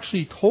 God has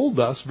actually told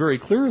us very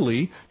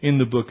clearly in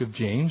the book of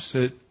James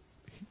that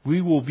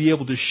we will be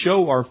able to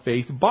show our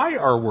faith by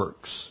our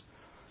works.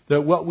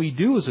 That what we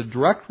do is a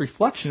direct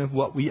reflection of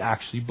what we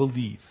actually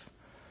believe.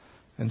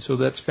 And so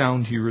that's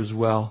found here as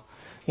well.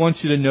 I want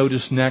you to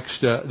notice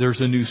next,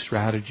 there's a new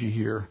strategy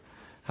here.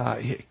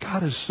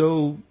 God is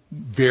so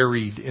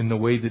varied in the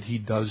way that He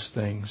does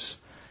things.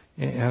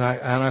 And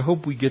I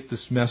hope we get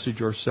this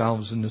message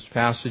ourselves in this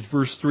passage.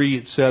 Verse 3,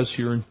 it says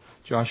here in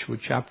Joshua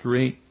chapter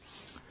 8,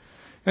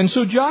 "And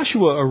so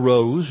Joshua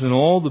arose and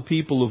all the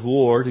people of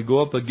war to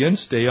go up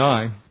against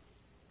Ai.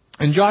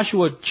 And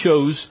Joshua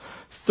chose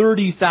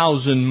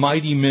 30,000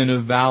 mighty men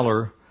of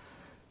valor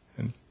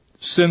and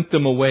sent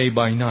them away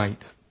by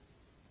night."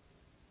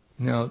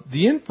 Now,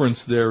 the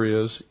inference there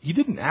is, he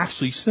didn't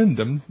actually send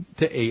them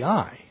to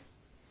Ai.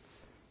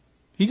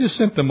 He just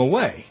sent them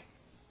away.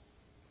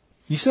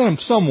 He sent them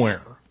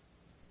somewhere.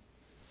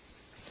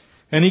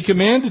 "And he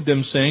commanded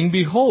them, saying,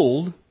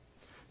 Behold,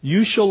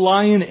 you shall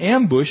lie in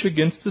ambush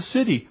against the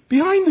city,"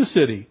 behind the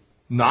city,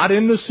 not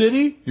in the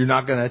city. You're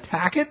not going to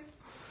attack it.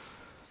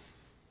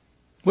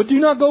 "But do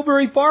not go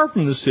very far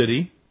from the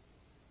city,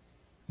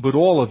 but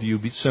all of you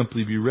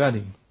simply be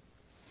ready.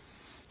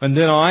 And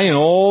then I and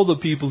all the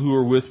people who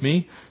are with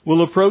me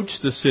will approach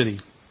the city.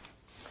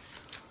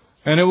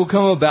 And it will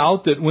come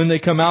about that when they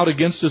come out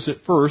against us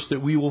at first,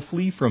 that we will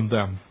flee from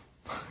them."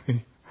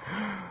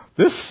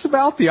 This is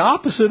about the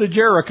opposite of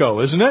Jericho,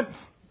 isn't it?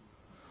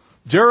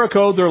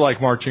 Jericho, they're like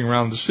marching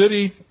around the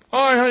city.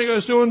 "Hi, how you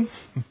guys doing?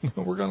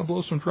 We're going to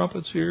blow some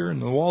trumpets here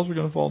and the walls are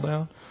going to fall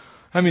down."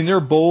 I mean,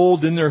 they're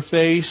bold in their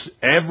face.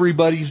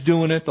 Everybody's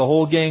doing it. The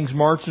whole gang's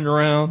marching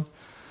around.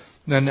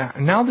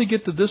 Now they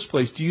get to this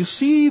place. Do you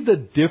see the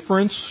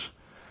difference?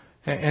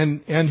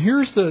 And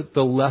here's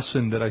the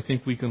lesson that I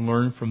think we can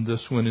learn from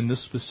this one in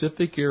this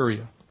specific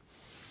area.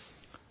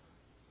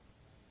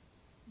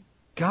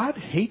 God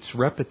hates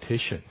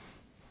repetition.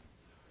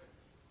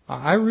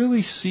 I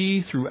really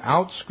see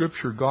throughout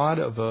Scripture God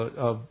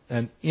of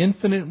an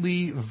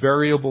infinitely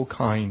variable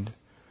kind.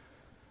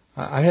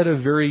 I had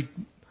a very,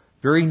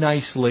 very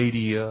nice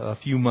lady a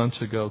few months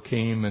ago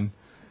came and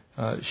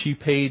she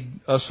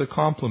paid us a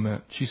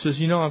compliment. She says,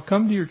 "I've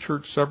come to your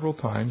church several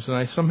times and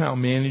I somehow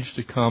managed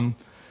to come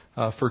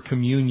for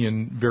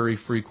communion very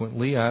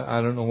frequently.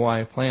 I don't know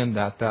why I planned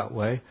that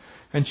way."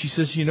 And she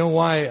says, "You know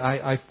why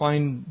I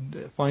find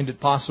it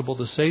possible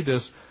to say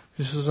this?"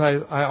 She says,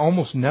 I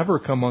almost never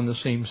come on the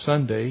same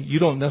Sunday. You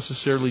don't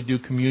necessarily do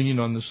communion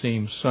on the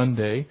same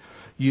Sunday.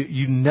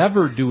 You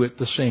never do it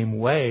the same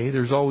way.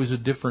 There's always a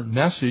different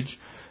message.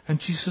 And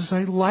she says,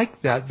 "I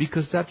like that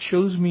because that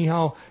shows me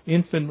how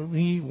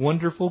infinitely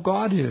wonderful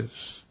God is."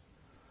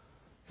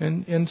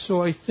 And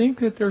so I think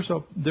that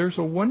there's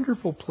a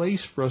wonderful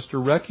place for us to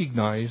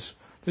recognize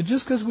that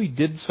just because we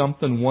did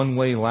something one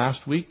way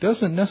last week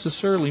doesn't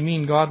necessarily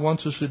mean God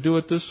wants us to do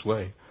it this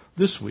way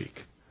this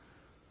week.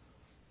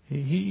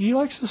 He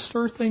likes to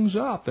stir things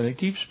up, and it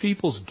keeps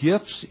people's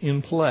gifts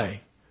in play.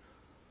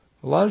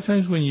 A lot of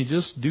times when you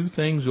just do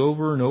things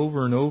over and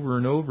over and over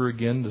and over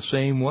again the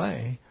same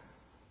way,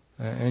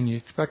 and you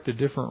expect a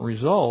different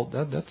result,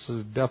 that's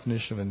the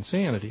definition of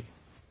insanity.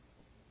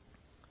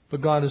 But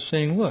God is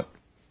saying, look,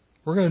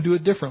 we're going to do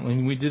it differently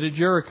than we did at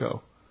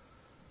Jericho.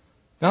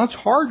 Now, it's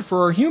hard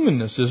for our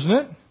humanness, isn't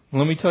it?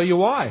 Let me tell you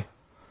why.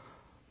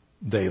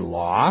 They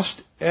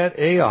lost at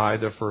Ai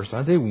the first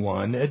time. They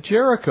won at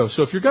Jericho.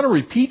 So if you're going to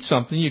repeat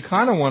something, you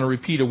kind of want to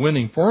repeat a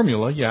winning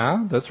formula.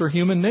 Yeah, that's our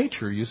human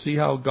nature. You see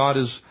how God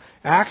is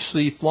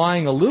actually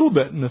flying a little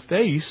bit in the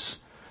face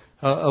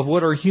of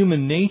what our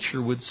human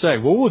nature would say.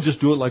 Well, we'll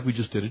just do it like we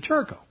just did at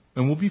Jericho,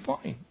 and we'll be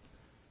fine.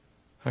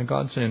 And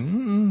God's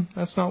saying,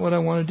 that's not what I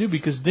want to do,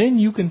 because then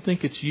you can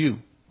think it's you.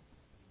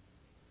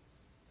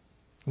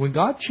 When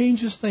God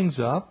changes things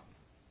up,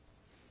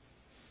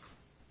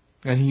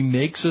 and He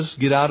makes us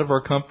get out of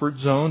our comfort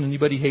zone.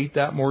 Anybody hate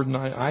that more than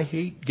I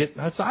hate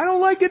I don't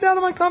like getting out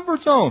of my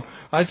comfort zone.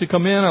 I have to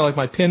come in. I like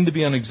my pen to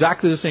be on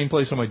exactly the same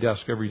place on my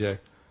desk every day.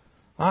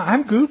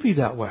 I'm goofy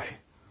that way.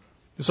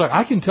 It's like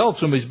I can tell if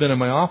somebody's been in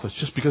my office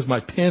just because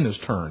my pen is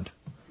turned.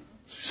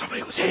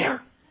 Somebody was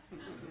here.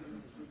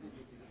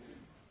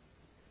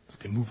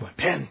 I can move my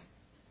pen.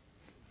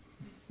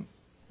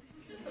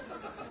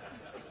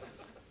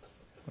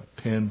 My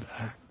pen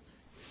back.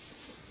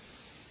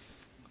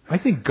 I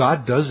think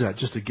God does that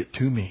just to get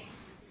to me.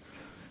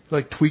 He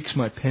like tweaks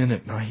my pen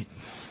at night.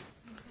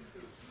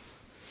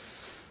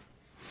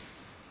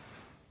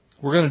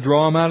 We're going to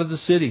draw them out of the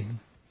city.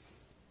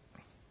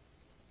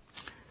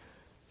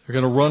 They're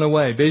going to run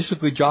away.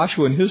 Basically,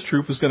 Joshua and his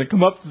troop is going to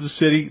come up to the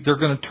city. They're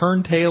going to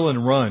turn tail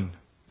and run.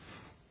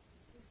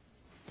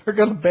 They're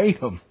going to bait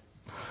them.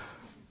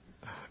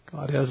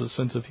 God has a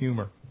sense of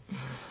humor.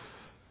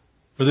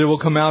 For they will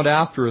come out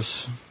after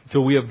us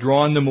till we have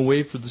drawn them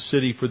away from the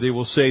city, for they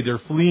will say, they're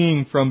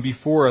fleeing from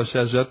before us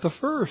as at the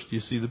first. You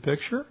see the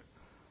picture?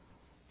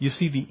 You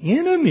see, the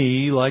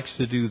enemy likes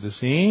to do the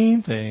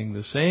same thing,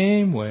 the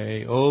same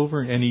way,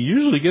 over, and he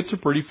usually gets a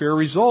pretty fair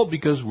result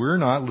because we're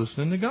not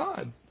listening to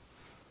God.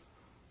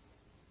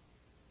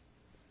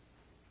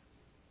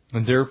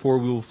 And therefore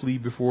we will flee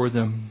before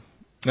them.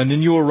 And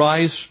then you will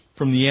rise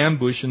from the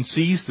ambush and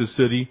seize the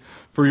city,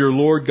 for your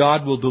Lord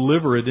God will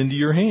deliver it into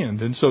your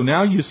hand. And so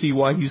now you see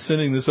why He's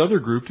sending this other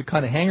group to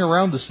kind of hang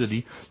around the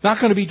city. Not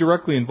going to be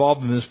directly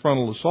involved in this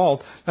frontal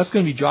assault. That's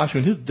going to be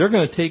Joshua and they're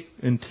going to take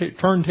and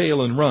turn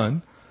tail and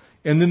run.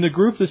 And then the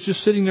group that's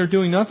just sitting there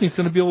doing nothing is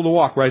going to be able to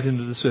walk right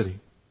into the city.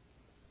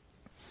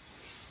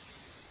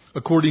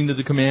 According to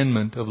the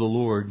commandment of the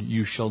Lord,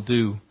 you shall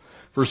do.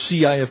 For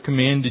see, I have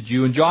commanded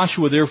you. And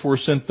Joshua therefore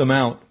sent them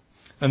out.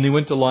 And they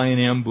went to lie in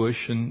ambush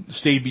and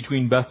stayed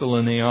between Bethel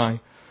and Ai,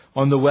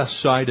 on the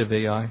west side of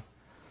Ai.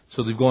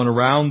 So they've gone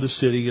around the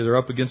city. They're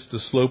up against the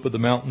slope of the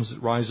mountains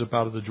that rise up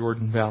out of the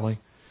Jordan Valley.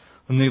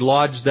 And they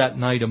lodged that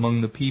night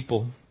among the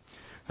people.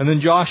 And then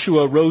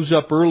Joshua rose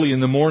up early in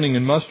the morning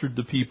and mustered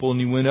the people. And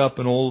he went up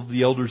and all of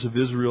the elders of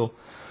Israel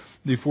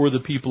before the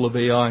people of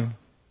Ai.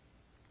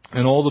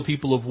 And all the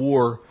people of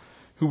war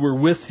who were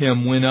with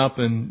him went up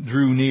and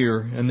drew near.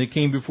 And they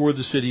came before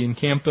the city and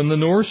camped on the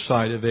north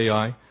side of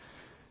Ai.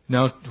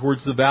 Now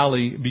towards the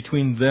valley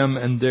between them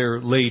and there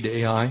laid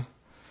Ai.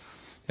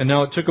 And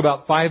now it took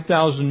about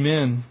 5,000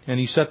 men, and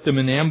he set them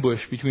in ambush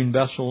between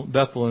Bethel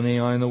and Ai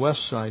on the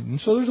west side. And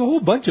so there's a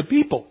whole bunch of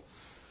people.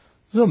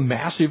 There's a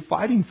massive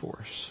fighting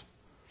force.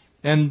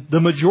 And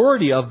the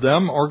majority of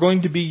them are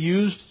going to be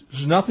used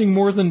as nothing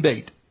more than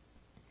bait.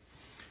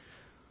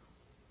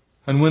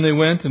 And when they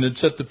went and had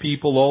set the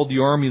people, all the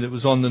army that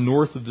was on the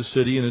north of the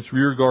city and its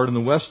rear guard on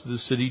the west of the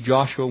city,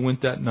 Joshua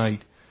went that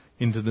night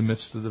into the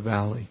midst of the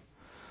valley.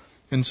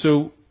 And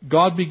so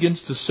God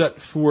begins to set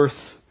forth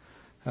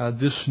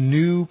this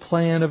new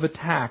plan of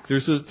attack.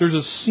 There's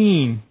a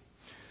scene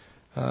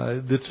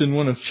that's in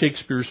one of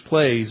Shakespeare's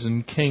plays,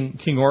 and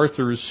King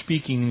Arthur is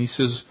speaking, and he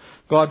says,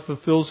 God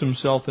fulfills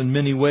himself in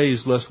many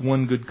ways, lest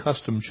one good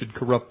custom should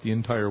corrupt the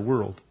entire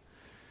world.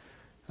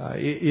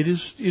 It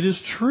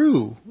is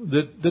true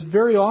that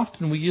very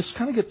often we just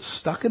kind of get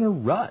stuck in a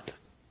rut.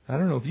 I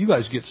don't know if you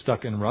guys get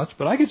stuck in ruts,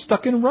 but I get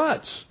stuck in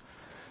ruts.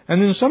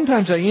 And then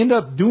sometimes I end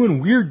up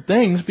doing weird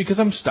things because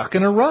I'm stuck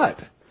in a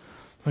rut.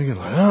 I get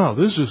like, oh,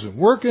 this isn't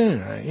working.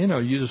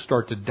 And you just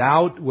start to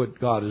doubt what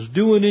God is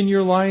doing in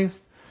your life.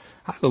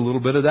 I have a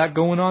little bit of that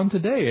going on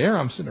today. Here,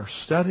 I'm sitting there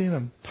studying,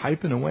 I'm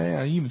typing away.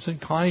 I even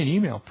sent Connie an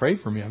email, pray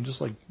for me. I'm just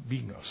like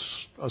being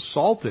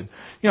assaulted.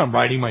 I'm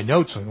writing my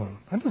notes. I'm going,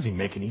 that doesn't even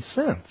make any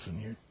sense.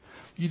 And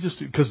you just,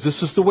 because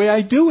this is the way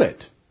I do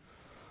it.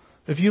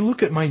 If you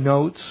look at my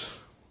notes,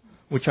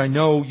 which I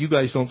know you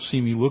guys don't see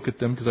me look at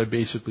them because I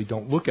basically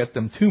don't look at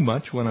them too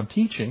much when I'm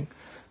teaching,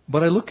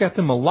 but I look at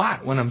them a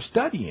lot when I'm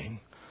studying.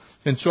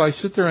 And so I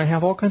sit there and I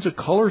have all kinds of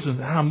colors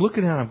and I'm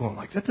looking at it and I'm going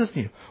like, that doesn't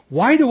even,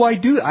 why do I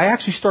do that? I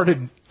actually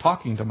started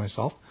talking to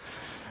myself.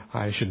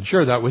 I shouldn't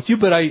share that with you,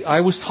 but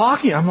I was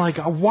talking. I'm like,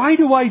 why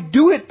do I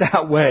do it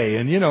that way?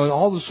 And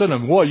all of a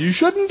sudden well, you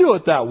shouldn't do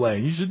it that way.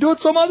 You should do it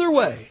some other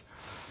way.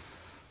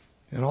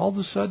 And all of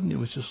a sudden it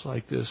was just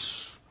like this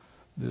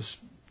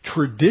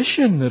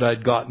tradition that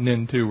I'd gotten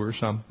into or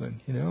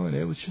something, and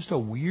it was just a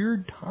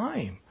weird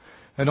time.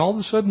 And all of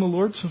a sudden the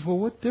Lord says, well,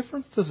 what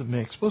difference does it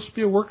make? It's supposed to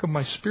be a work of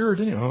my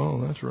Spirit in you.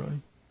 Oh, that's right.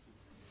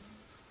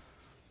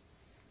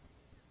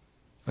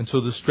 And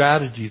so the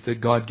strategy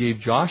that God gave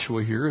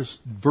Joshua here is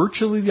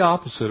virtually the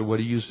opposite of what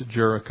he used at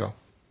Jericho.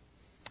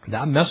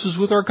 That messes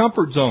with our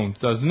comfort zone,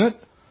 doesn't it?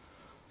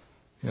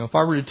 If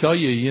I were to tell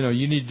you,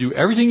 you need to do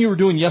everything you were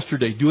doing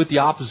yesterday, do it the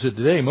opposite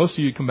today, most of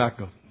you come back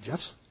and go,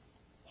 Jeff's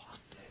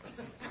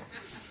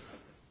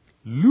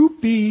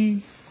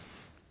loopy.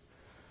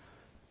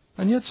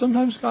 And yet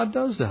sometimes God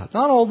does that.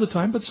 Not all the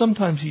time, but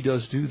sometimes He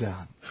does do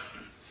that.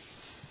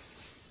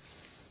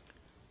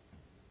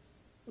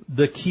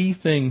 The key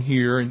thing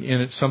here, and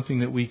it's something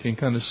that we can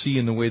kind of see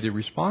in the way they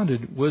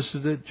responded, was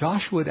that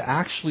Joshua had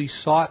actually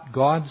sought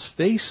God's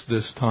face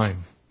this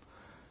time.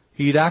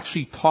 He'd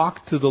actually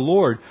talked to the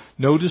Lord.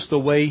 Notice the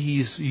way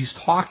he's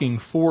talking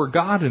for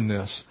God in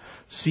this.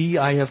 See,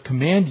 I have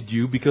commanded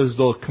you because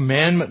the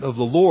commandment of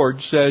the Lord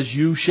says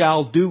you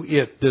shall do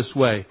it this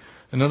way.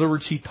 In other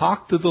words, he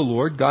talked to the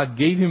Lord. God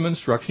gave him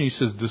instruction. He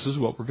says, this is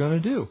what we're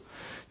going to do.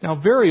 Now,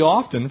 very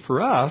often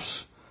for us,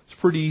 it's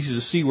pretty easy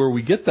to see where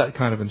we get that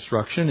kind of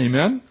instruction.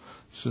 Amen?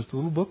 It's just a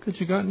little book that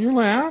you got in your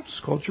lap.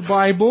 It's called your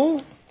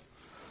Bible.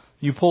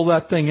 You pull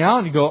that thing out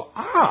and you go,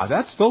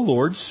 that's the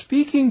Lord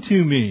speaking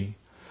to me.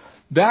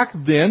 Back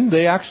then,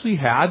 they actually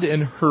had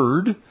and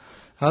heard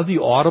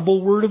the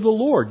audible word of the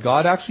Lord.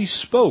 God actually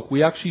spoke.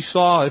 We actually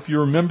saw, if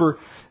you remember,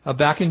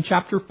 back in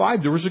chapter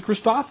 5, there was a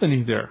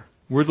Christophany there,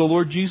 where the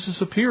Lord Jesus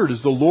appeared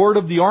as the Lord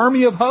of the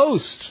army of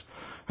hosts.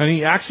 And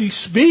He actually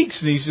speaks,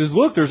 and He says,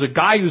 look, there's a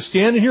guy who's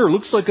standing here,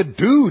 looks like a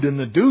dude, and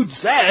the dude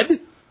said.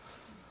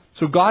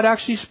 So God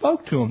actually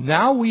spoke to him.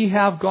 Now we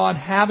have God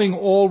having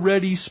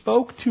already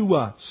spoke to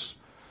us.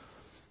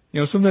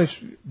 Sometimes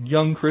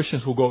young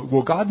Christians will go,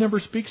 well, God never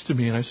speaks to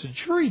me. And I said,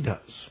 sure He does.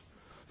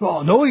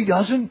 Well, no, He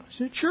doesn't. I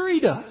said, sure He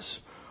does.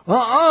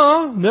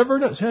 Never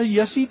does.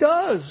 Yes, He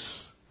does.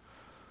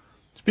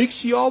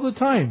 Speaks to you all the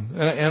time.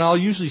 And I'll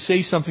usually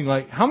say something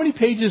like, how many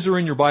pages are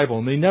in your Bible?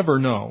 And they never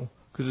know,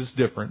 because it's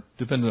different.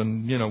 Depends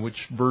on, which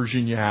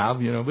version you have,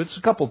 but it's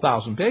a couple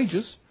thousand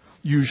pages,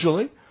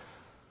 usually.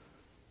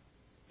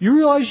 You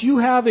realize you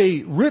have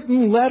a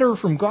written letter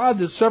from God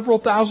that's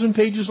several thousand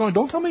pages long.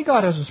 Don't tell me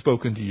God hasn't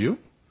spoken to you.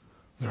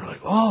 They're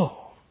like,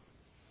 oh,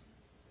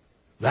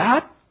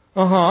 that?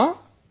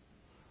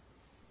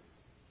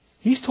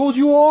 He's told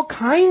you all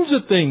kinds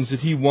of things that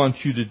He wants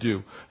you to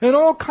do. And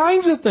all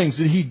kinds of things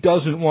that He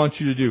doesn't want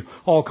you to do.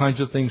 All kinds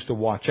of things to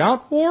watch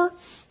out for.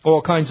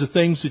 All kinds of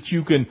things that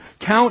you can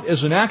count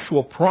as an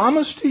actual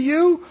promise to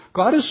you.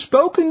 God has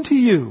spoken to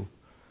you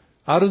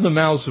out of the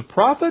mouths of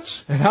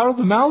prophets and out of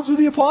the mouths of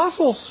the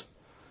apostles.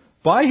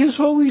 By His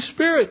Holy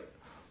Spirit.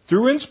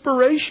 Through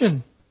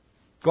inspiration.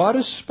 God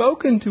has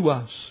spoken to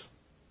us.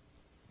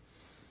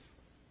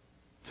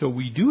 So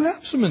we do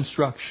have some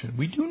instruction.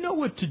 We do know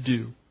what to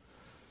do.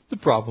 The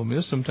problem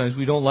is sometimes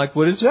we don't like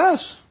what it says.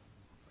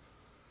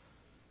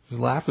 I was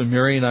laughing.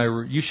 Mary and I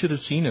were, you should have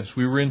seen us.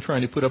 We were in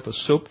trying to put up a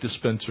soap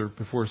dispenser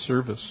before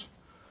service.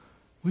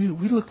 We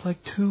looked like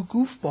two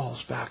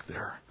goofballs back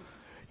there.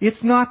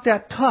 It's not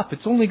that tough.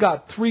 It's only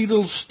got 3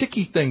 little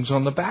sticky things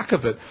on the back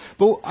of it.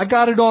 But I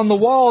got it on the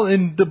wall,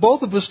 and the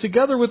both of us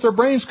together with our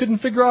brains couldn't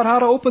figure out how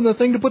to open the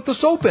thing to put the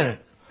soap in it.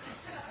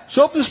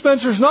 Soap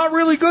dispenser's not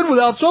really good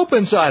without soap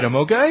inside them,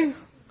 okay?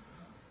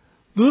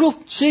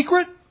 Little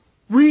secret,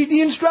 read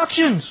the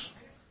instructions.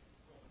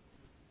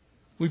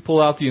 We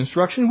pull out the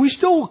instructions, we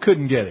still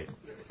couldn't get it.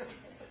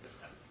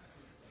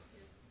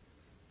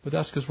 But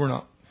that's because we're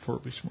not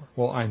horribly smart.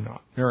 Well, I'm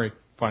not. Mary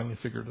finally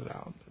figured it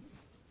out.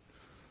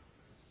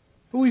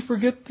 But we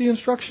forget the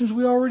instructions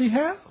we already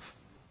have.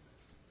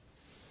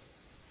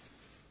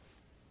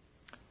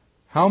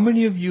 How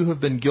many of you have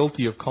been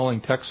guilty of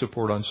calling tech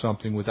support on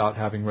something without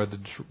having read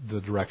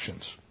the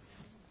directions?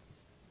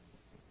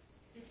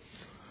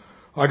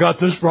 I got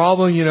this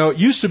problem, It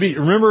used to be,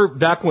 remember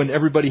back when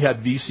everybody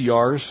had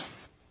VCRs?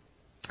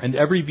 And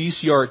every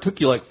VCR, it took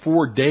you like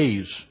 4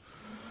 days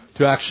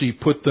to actually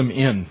put them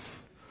in.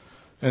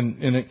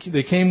 And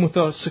they came with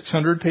a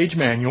 600-page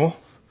manual.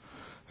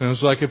 And it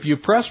was like if you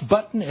press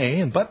button A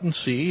and button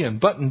C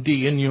and button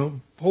D and you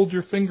hold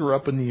your finger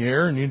up in the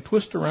air and you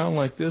twist around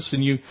like this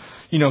and you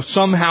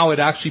somehow it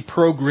actually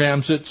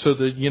programs it so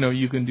that,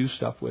 you can do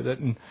stuff with it.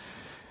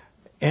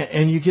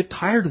 And you get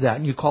tired of that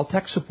and you call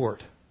tech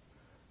support.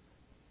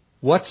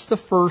 What's the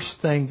first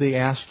thing they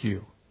ask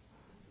you?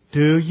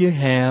 Do you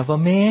have a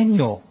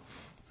manual?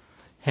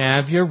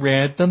 Have you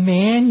read the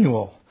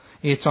manual?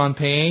 It's on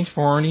page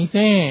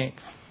 46.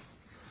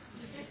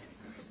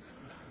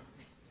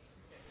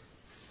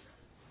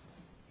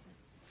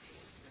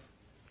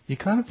 You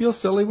kind of feel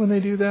silly when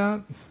they do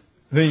that.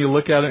 Then you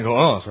look at it and go,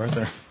 oh, it's right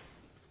there.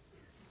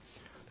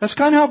 That's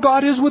kind of how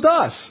God is with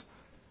us.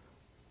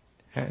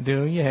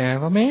 Do you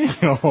have a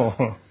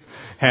manual?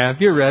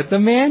 Have you read the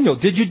manual?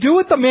 Did you do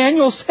what the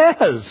manual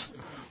says?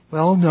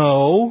 Well,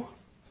 no.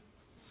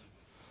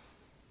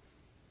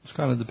 It's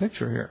kind of the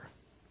picture here.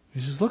 He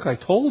says, look, I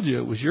told you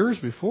it was yours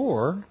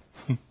before.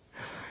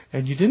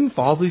 And you didn't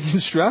follow the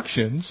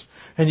instructions.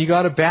 And you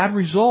got a bad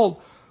result.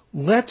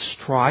 Let's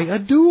try a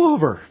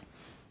do-over.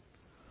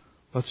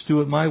 Let's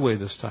do it my way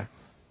this time.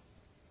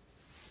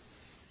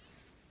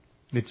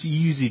 It's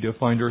easy to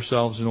find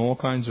ourselves in all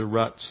kinds of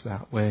ruts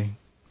that way.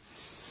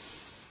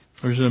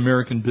 There's an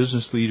American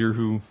business leader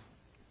who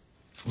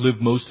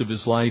lived most of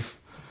his life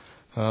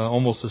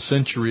almost a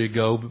century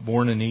ago, but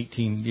born in the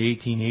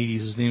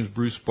 1880s. His name is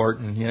Bruce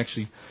Barton. He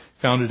actually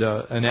founded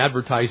an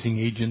advertising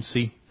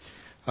agency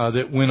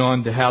that went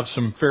on to have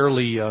some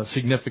fairly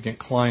significant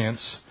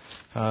clients.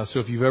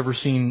 So if you've ever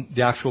seen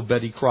the actual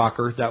Betty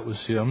Crocker, that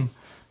was him.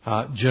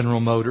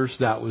 General Motors,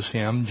 that was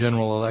him.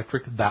 General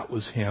Electric, that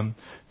was him.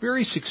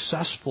 Very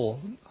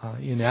successful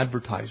in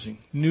advertising.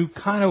 Knew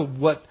kind of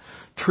what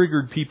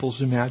triggered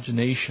people's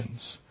imaginations.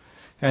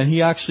 And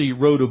he actually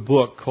wrote a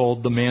book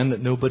called The Man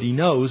That Nobody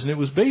Knows, and it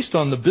was based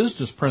on the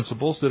business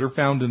principles that are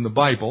found in the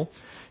Bible.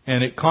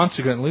 And it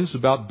consequently was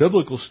about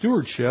biblical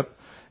stewardship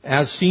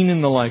as seen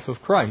in the life of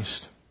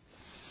Christ.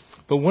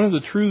 But one of the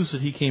truths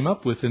that he came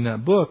up with in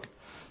that book,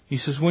 he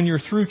says, when you're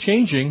through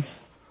changing,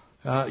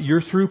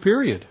 you're through,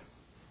 period.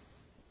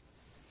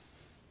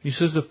 He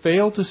says to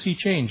fail to see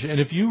change. And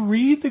if you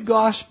read the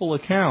gospel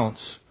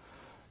accounts,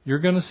 you're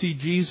going to see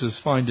Jesus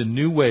finding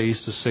new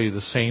ways to say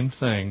the same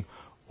thing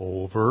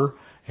over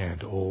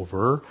and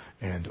over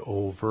and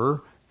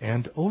over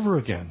and over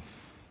again.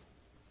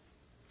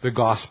 The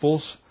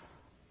gospels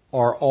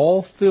are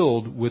all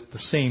filled with the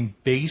same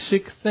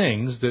basic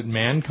things that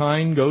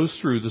mankind goes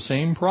through, the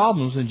same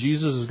problems, and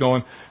Jesus is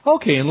going,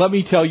 okay, and let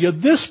me tell you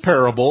this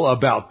parable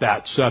about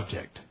that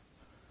subject.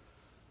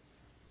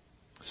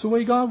 It's the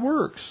way God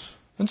works.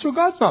 And so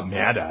God's not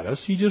mad at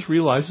us. He just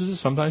realizes that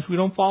sometimes we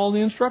don't follow the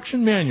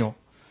instruction manual.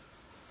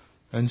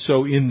 And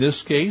so in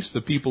this case,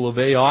 the people of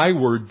Ai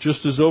were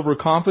just as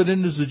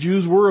overconfident as the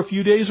Jews were a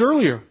few days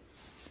earlier.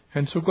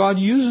 And so God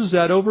uses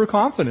that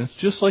overconfidence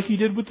just like He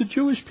did with the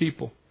Jewish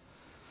people.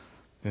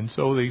 And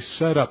so they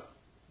set up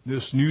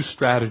this new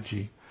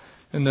strategy.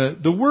 And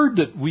the word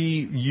that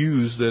we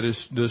use that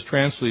is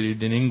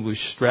translated in English,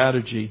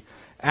 strategy,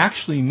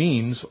 actually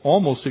means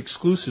almost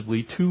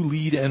exclusively to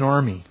lead an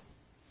army.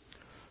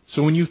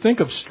 So when you think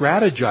of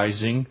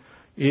strategizing,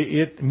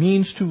 it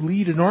means to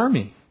lead an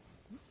army.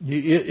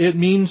 It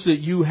means that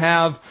you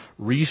have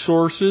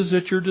resources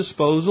at your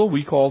disposal.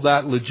 We call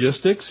that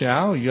logistics.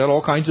 Yeah, you got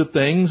all kinds of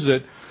things that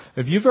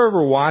If you've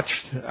ever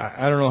watched,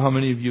 I don't know how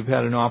many of you have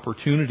had an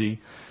opportunity,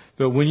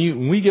 but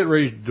when we get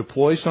ready to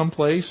deploy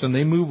someplace and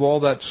they move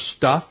all that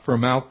stuff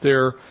from out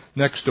there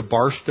next to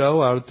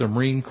Barstow, out at the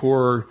Marine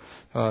Corps,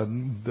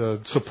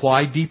 the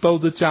supply depot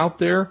that's out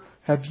there,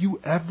 have you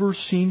ever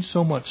seen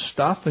so much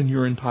stuff in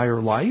your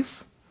entire life?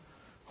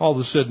 All of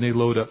a sudden they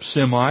load up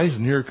semis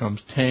and here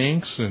comes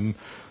tanks and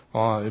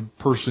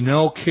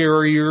personnel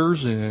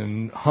carriers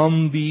and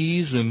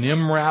Humvees and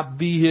MRAP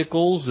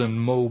vehicles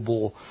and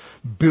mobile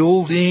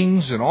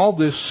buildings and all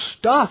this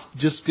stuff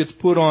just gets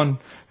put on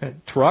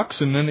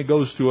trucks and then it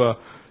goes to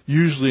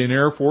usually an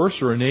Air Force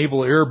or a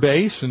naval air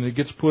base and it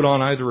gets put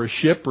on either a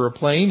ship or a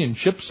plane and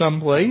shipped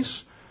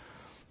someplace.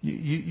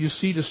 You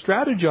see, to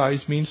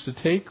strategize means to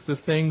take the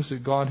things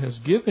that God has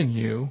given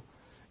you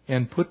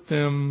and put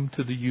them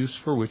to the use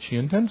for which He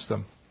intends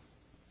them.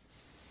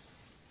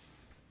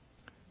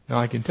 Now,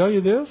 I can tell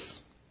you this,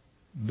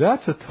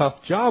 that's a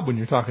tough job when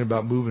you're talking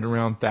about moving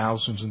around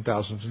thousands and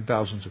thousands and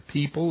thousands of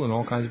people and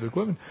all kinds of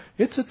equipment.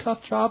 It's a tough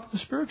job in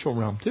the spiritual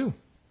realm, too.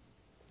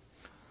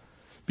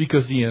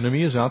 Because the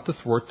enemy is out to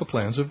thwart the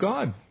plans of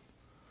God.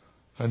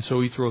 And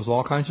so he throws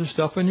all kinds of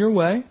stuff in your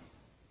way.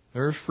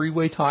 There's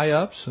freeway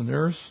tie-ups and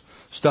there's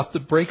stuff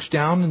that breaks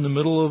down in the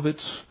middle of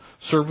its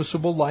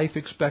serviceable life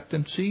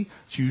expectancy.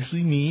 It's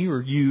usually me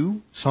or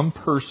you, some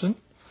person.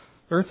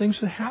 There are things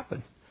that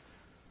happen.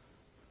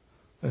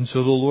 And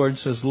so the Lord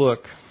says, look,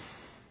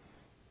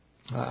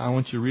 I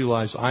want you to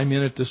realize I'm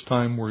in it this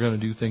time. We're going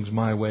to do things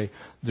my way.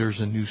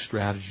 There's a new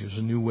strategy. There's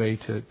a new way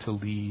to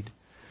lead.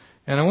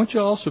 And I want you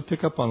to also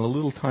pick up on a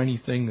little tiny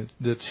thing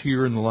that's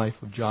here in the life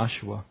of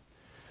Joshua.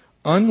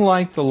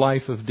 Unlike the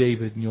life of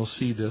David, and you'll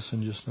see this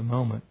in just a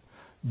moment,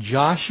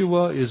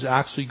 Joshua is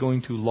actually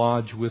going to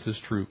lodge with his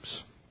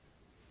troops.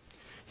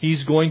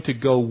 He's going to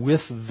go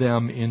with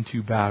them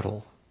into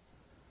battle.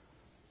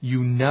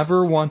 You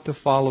never want to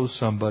follow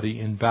somebody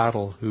in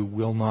battle who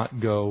will not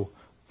go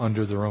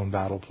under their own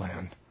battle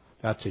plan.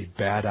 That's a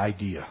bad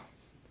idea.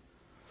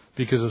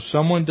 Because if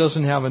someone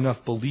doesn't have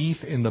enough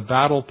belief in the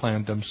battle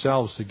plan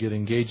themselves to get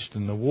engaged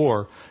in the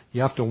war,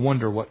 you have to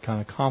wonder what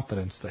kind of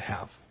confidence they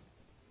have.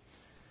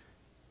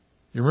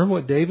 You remember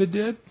what David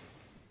did?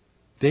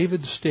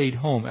 David stayed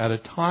home. At a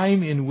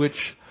time in which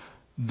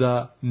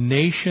the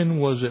nation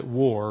was at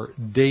war,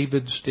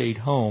 David stayed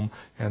home,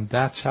 and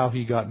that's how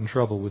he got in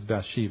trouble with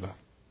Bathsheba.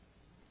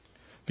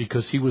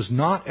 Because he was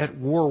not at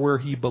war where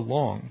he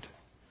belonged.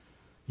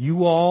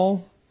 You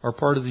all are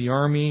part of the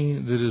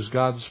army that is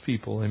God's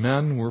people.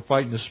 Amen? We're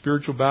fighting a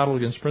spiritual battle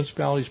against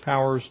principalities,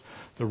 powers,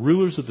 the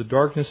rulers of the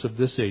darkness of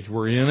this age.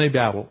 We're in a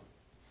battle.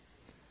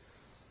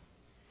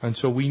 And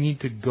so we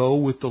need to go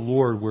with the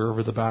Lord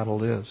wherever the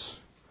battle is.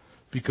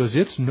 Because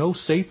it's no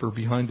safer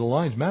behind the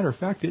lines. Matter of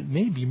fact, it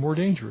may be more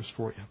dangerous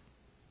for you.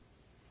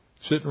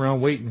 Sitting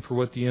around waiting for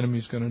what the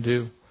enemy's going to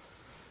do.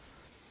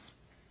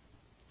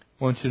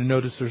 I want you to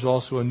notice there's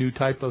also a new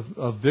type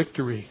of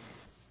victory.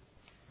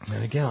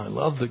 And again, I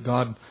love that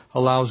God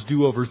allows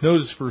do-overs.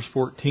 Notice verse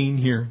 14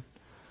 here.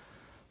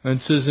 And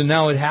it says, and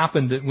now it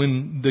happened that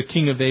when the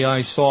king of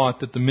Ai saw it,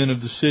 that the men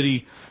of the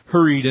city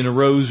hurried and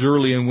arose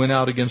early and went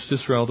out against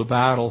Israel to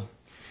battle.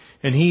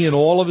 And he and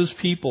all of his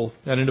people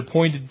at an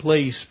appointed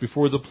place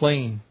before the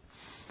plain.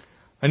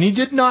 And he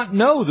did not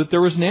know that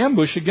there was an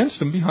ambush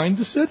against him behind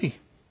the city.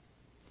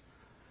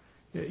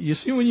 You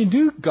see, when you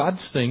do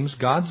God's things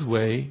God's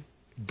way,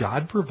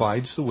 God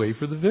provides the way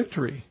for the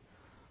victory.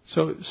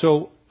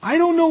 So I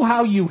don't know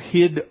how you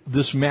hid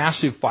this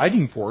massive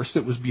fighting force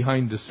that was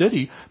behind the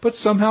city, but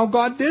somehow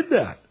God did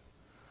that.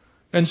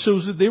 And so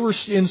they were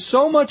in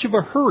so much of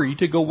a hurry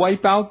to go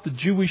wipe out the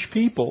Jewish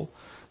people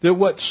that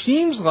what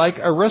seems like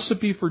a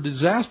recipe for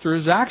disaster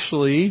is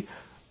actually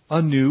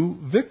a new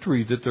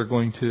victory that they're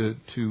going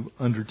to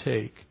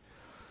undertake.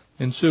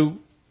 And so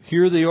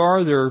here they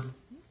are, they're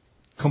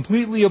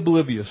completely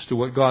oblivious to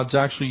what God's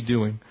actually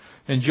doing.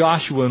 And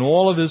Joshua and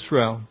all of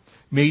Israel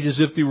made as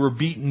if they were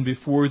beaten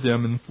before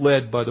them and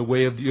fled by the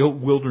way of the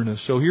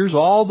wilderness. So here's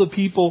all the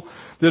people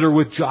that are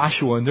with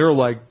Joshua, and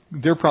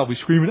they're probably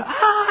screaming,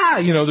 ah!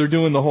 They're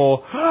doing the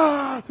whole,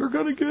 ah, they're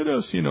going to get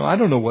us. I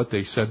don't know what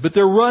they said, but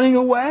they're running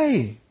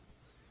away.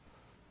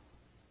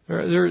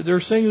 They're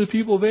saying to the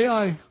people of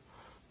Ai,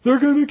 they're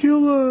going to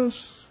kill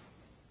us.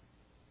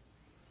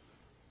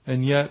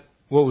 And yet,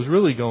 what was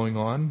really going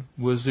on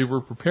was they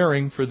were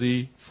preparing for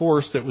the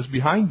force that was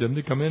behind them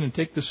to come in and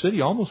take the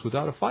city almost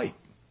without a fight.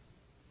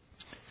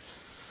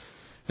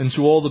 And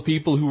so all the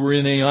people who were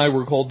in Ai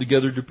were called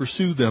together to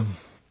pursue them.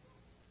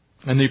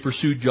 And they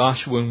pursued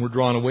Joshua and were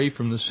drawn away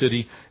from the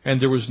city. And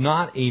there was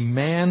not a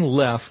man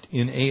left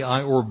in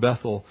Ai or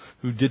Bethel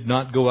who did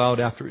not go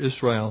out after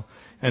Israel.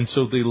 And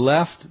so they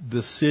left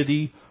the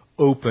city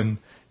open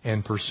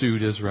and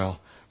pursued Israel.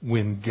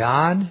 When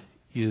God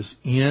is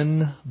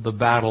in the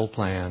battle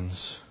plans,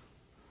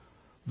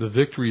 the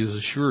victory is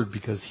assured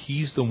because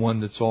He's the one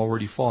that's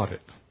already fought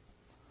it.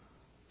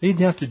 They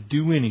didn't have to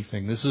do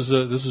anything. This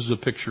is a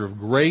picture of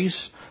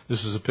grace.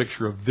 This is a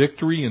picture of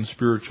victory in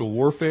spiritual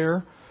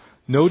warfare.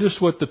 Notice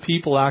what the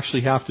people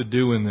actually have to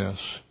do in this.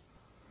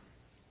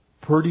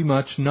 Pretty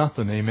much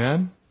nothing,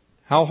 amen?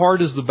 How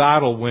hard is the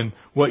battle when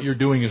what you're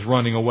doing is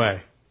running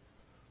away?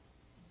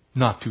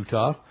 Not too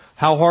tough.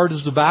 How hard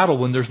is the battle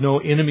when there's no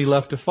enemy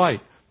left to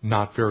fight?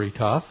 Not very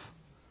tough.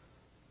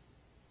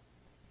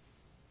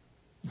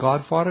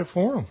 God fought it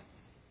for him.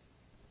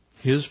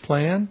 His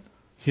plan,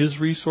 His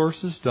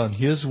resources, done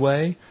His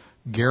way,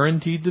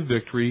 guaranteed the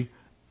victory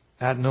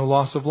at no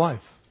loss of life.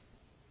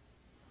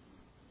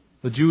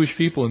 The Jewish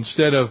people,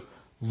 instead of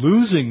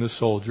losing the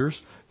soldiers,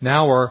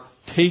 now are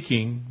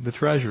taking the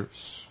treasures.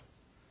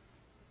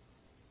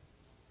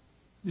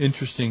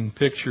 Interesting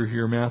picture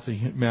here.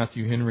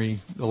 Matthew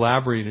Henry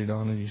elaborated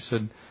on it. He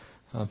said,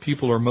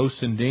 people are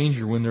most in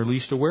danger when they're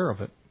least aware of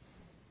it.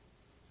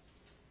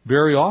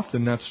 Very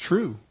often that's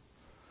true.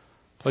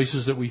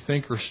 Places that we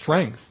think are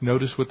strength.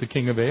 Notice what the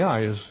king of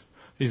Ai is.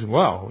 He's,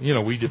 well,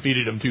 we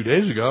defeated him 2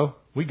 days ago.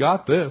 We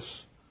got this.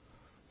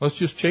 Let's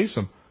just chase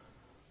him.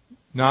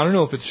 Now, I don't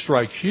know if it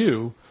strikes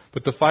you,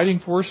 but the fighting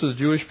force of the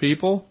Jewish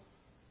people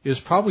is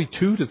probably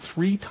 2 to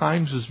 3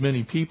 times as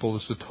many people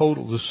as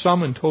the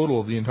sum and total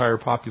of the entire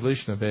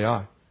population of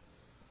Ai.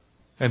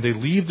 And they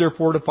leave their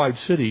fortified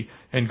city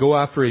and go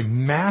after a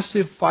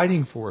massive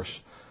fighting force.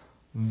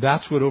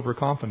 That's what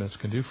overconfidence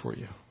can do for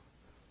you.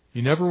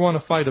 You never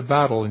want to fight a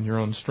battle in your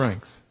own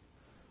strength.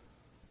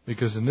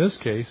 Because in this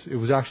case, it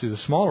was actually the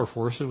smaller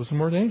force that was the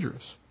more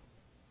dangerous.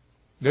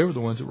 They were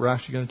the ones that were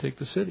actually going to take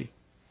the city.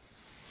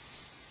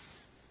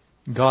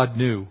 God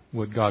knew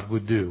what God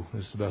would do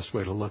is the best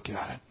way to look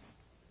at it.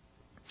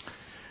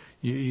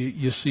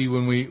 You see,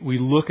 when we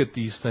look at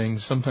these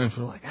things, sometimes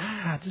we're like,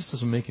 this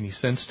doesn't make any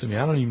sense to me.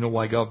 I don't even know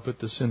why God put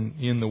this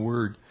in the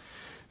Word.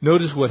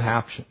 Notice what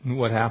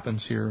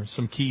happens here.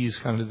 Some keys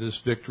kind of this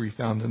victory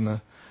found in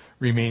the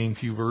remaining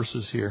few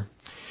verses here.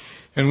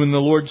 And when the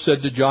Lord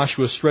said to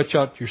Joshua, stretch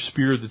out your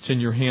spear that's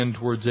in your hand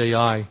towards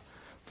Ai,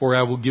 for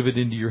I will give it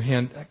into your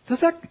hand. Does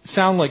that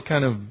sound like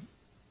kind of,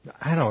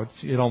 I don't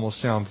know, it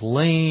almost sounds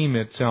lame.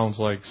 It sounds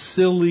like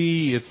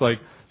silly. It's like,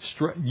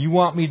 you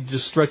want me to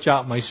just stretch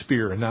out my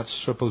spear, and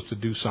that's supposed to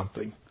do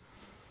something.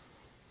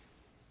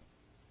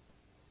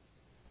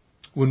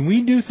 When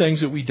we do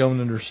things that we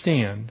don't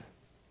understand,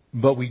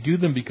 but we do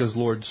them because the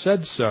Lord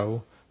said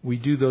so, we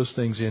do those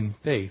things in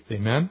faith.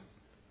 Amen?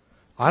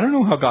 I don't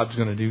know how God's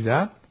going to do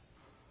that.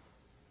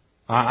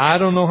 I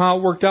don't know how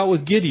it worked out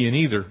with Gideon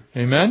either.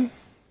 Amen?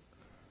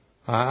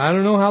 I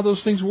don't know how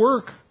those things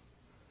work.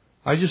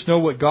 I just know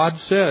what God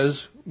says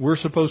we're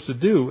supposed to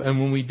do. And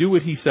when we do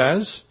what He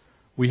says,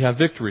 we have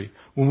victory.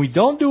 When we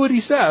don't do what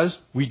He says,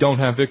 we don't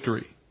have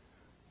victory.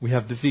 We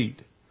have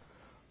defeat.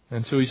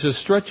 And so He says,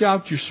 stretch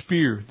out your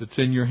spear that's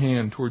in your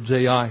hand towards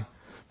Ai,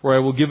 for I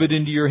will give it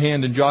into your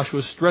hand. And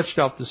Joshua stretched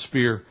out the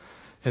spear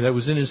and that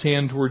was in his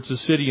hand towards the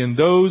city. And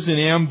those in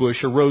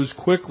ambush arose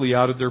quickly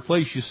out of their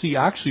place. You see,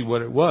 actually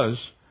what it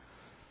was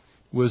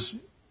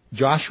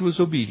Joshua's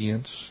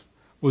obedience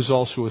was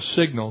also a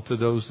signal to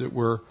those that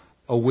were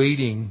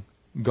awaiting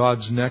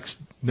God's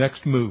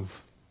next move.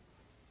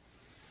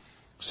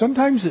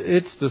 Sometimes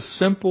it's the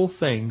simple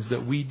things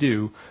that we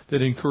do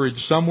that encourage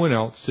someone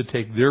else to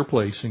take their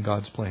place in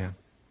God's plan.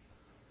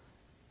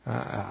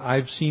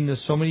 I've seen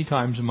this so many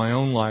times in my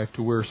own life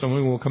to where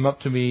someone will come up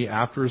to me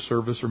after a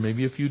service or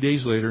maybe a few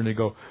days later and they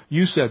go,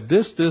 you said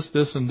this, this,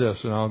 this, and this.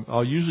 And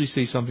I'll usually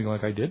say something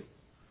like I did.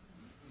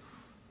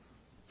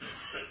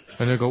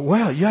 And they go,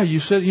 well, yeah, you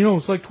said,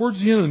 it's like towards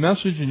the end of the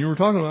message and you were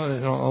talking about it.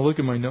 And I'll look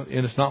at my note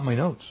and it's not my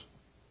notes.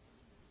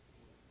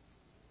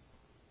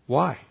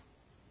 Why?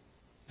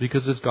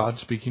 Because it's God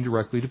speaking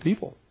directly to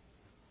people.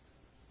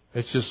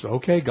 It's just,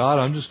 okay, God,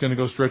 I'm just going to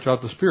go stretch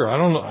out the spear. I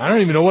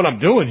don't even know what I'm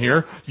doing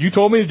here. You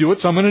told me to do it,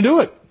 so I'm going to do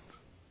it.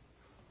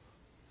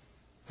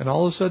 And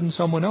all of a sudden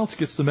someone else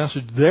gets the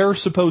message they're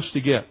supposed to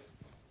get.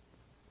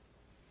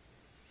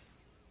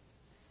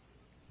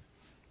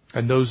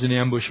 And those in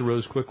ambush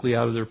arose quickly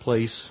out of their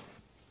place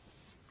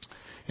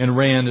and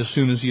ran as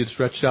soon as he had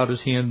stretched out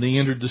his hand. They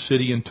entered the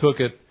city and took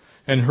it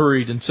and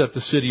hurried and set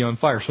the city on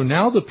fire. So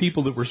now the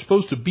people that were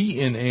supposed to be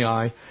in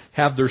Ai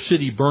have their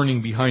city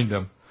burning behind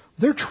them.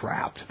 They're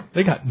trapped.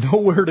 They got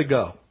nowhere to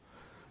go.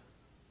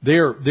 They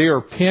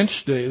are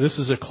pinched. This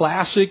is a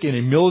classic, in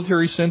a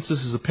military sense,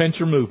 this is a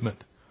pincher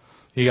movement.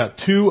 You got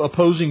two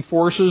opposing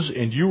forces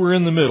and you were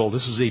in the middle.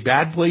 This is a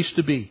bad place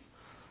to be.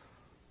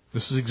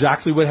 This is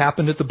exactly what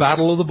happened at the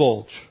Battle of the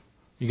Bulge.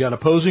 You got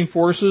opposing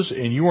forces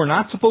and you are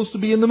not supposed to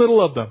be in the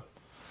middle of them.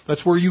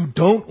 That's where you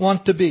don't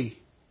want to be.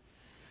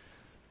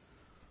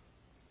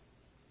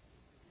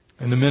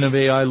 And the men of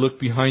Ai looked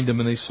behind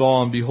them, and they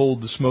saw, and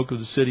behold, the smoke of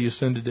the city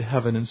ascended to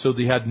heaven. And so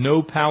they had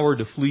no power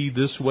to flee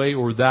this way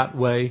or that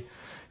way.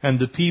 And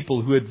the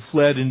people who had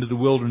fled into the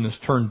wilderness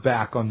turned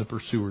back on the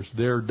pursuers.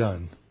 They're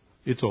done.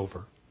 It's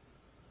over.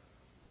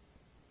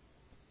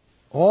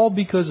 All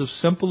because of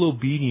simple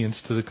obedience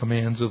to the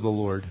commands of the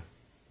Lord.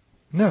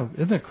 No,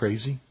 isn't that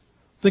crazy?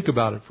 Think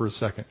about it for a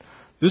second.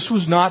 This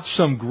was not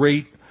some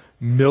great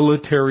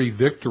military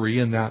victory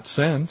in that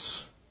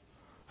sense.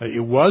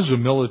 It was a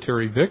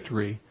military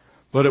victory.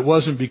 But it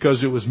wasn't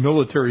because it was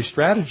military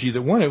strategy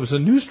that won. It was a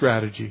new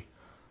strategy.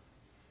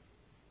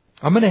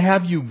 I'm going to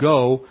have you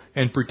go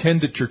and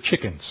pretend that you're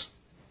chickens.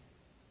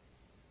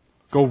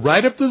 Go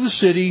right up to the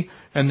city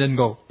and then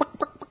go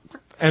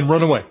and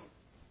run away.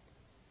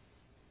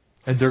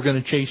 And they're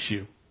going to chase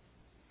you.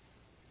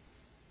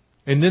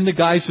 And then the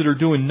guys that are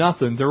doing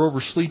nothing, they're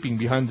oversleeping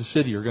behind the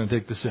city, are going to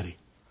take the city.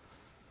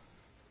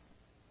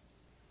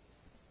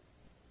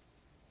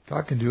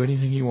 God can do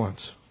anything He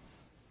wants.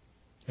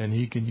 And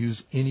He can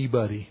use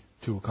anybody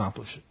to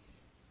accomplish it.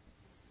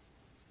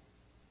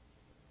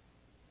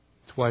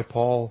 That's why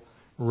Paul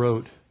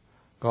wrote,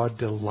 God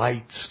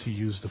delights to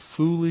use the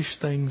foolish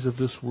things of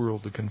this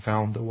world to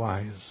confound the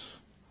wise.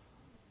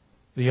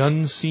 The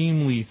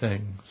unseemly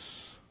things.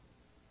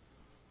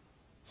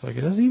 It's like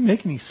it doesn't even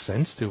make any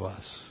sense to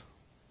us.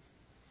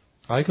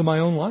 I think of my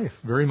own life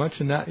very much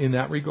in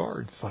that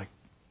regard. It's like,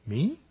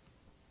 me?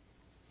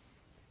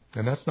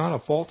 And that's not a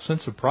false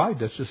sense of pride.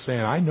 That's just saying,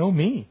 I know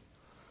me.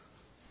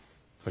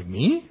 It's like,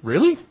 me?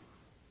 Really?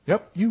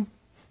 Yep, you.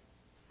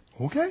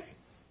 Okay.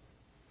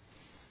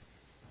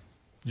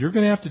 You're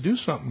going to have to do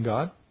something,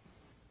 God.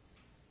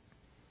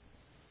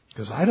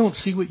 Because I don't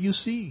see what you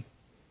see.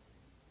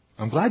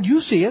 I'm glad you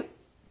see it,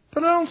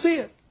 but I don't see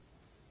it.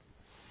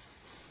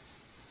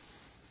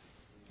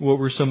 What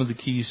were some of the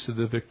keys to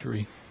the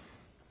victory?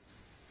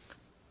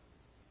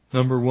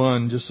 Number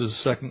one, just as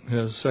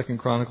Second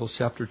Chronicles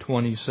chapter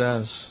 20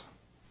 says,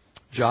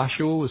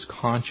 Joshua was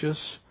conscious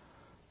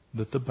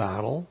that the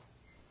battle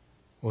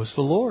was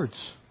the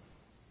Lord's.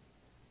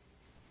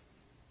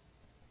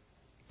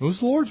 It was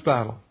the Lord's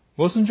battle.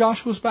 It wasn't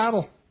Joshua's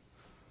battle.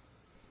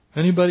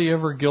 Anybody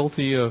ever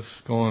guilty of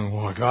going,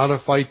 well, I gotta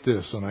fight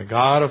this, and I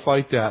gotta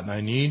fight that, and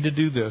I need to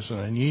do this, and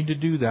I need to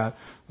do that?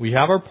 We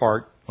have our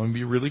part. Let me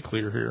be really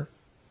clear here.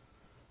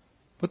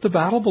 But the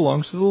battle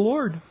belongs to the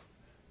Lord.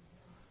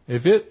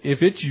 If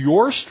it's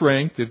your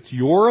strength, it's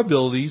your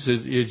abilities,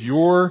 it's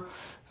your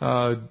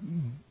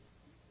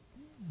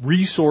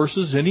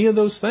resources, any of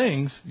those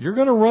things, you're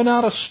going to run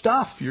out of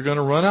stuff. You're going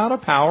to run out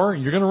of power.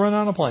 You're going to run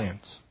out of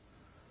plans.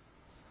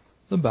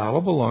 The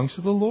battle belongs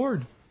to the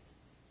Lord.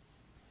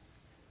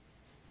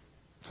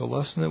 It's a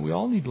lesson that we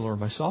all need to learn,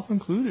 myself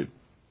included.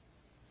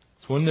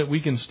 It's one that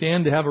we can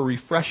stand to have a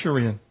refresher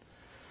in.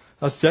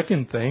 A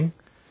second thing,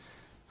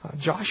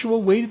 Joshua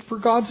waited for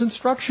God's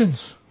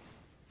instructions.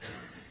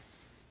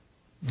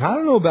 I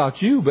don't know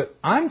about you, but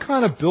I'm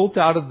kind of built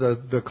out of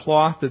the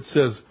cloth that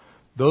says,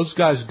 those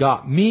guys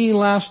got me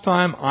last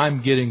time,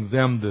 I'm getting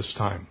them this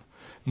time.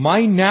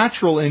 My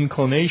natural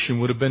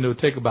inclination would have been to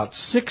take about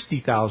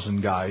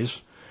 60,000 guys.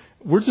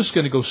 We're just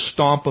going to go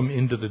stomp them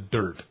into the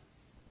dirt.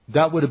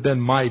 That would have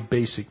been my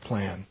basic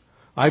plan.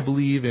 I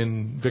believe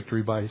in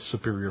victory by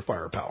superior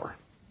firepower.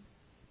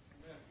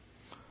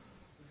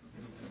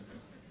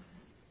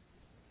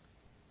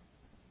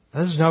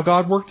 This is how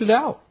God worked it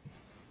out.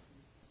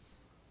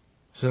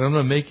 He said, I'm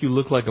going to make you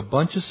look like a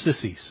bunch of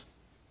sissies.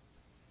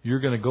 You're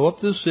going to go up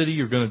to the city,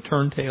 you're going to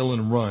turn tail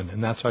and run,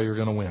 and that's how you're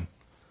going to win.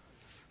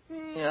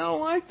 I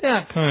don't like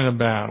that kind of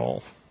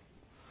battle.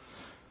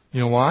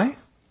 You know why?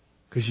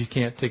 Because you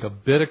can't take a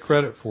bit of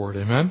credit for it,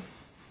 amen?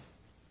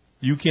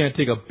 You can't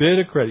take a bit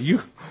of credit. You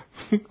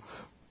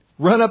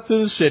run up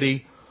to the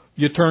city,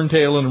 you turn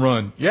tail and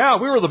run. Yeah,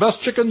 we were the best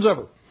chickens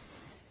ever.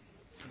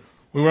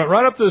 We went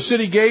right up to the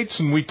city gates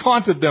and we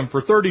taunted them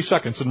for 30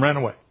 seconds and ran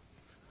away.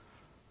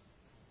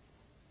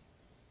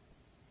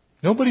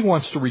 Nobody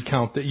wants to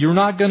recount that. You're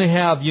not going to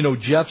have,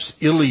 Jeff's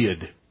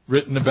Iliad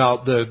written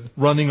about the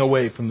running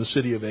away from the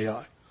city of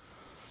Ai.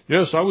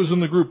 Yes, I was in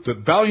the group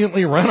that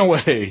valiantly ran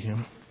away.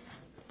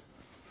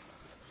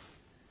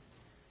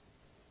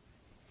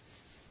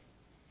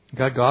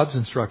 Got God's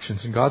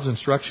instructions, and God's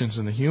instructions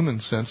in the human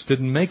sense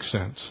didn't make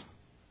sense.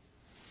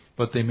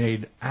 But they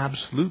made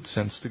absolute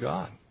sense to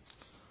God.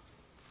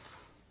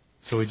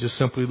 So He just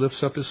simply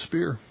lifts up His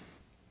spear.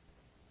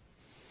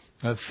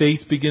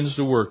 Faith begins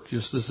to work,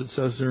 just as it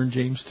says there in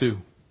James 2.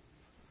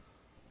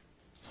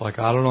 It's like,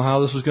 I don't know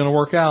how this is going to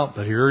work out,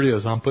 but here it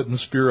is. I'm putting the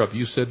spear up.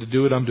 You said to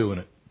do it, I'm doing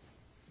it.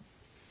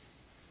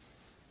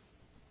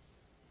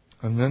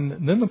 And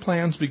then the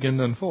plans begin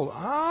to unfold.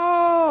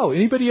 Oh,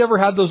 anybody ever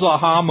had those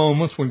aha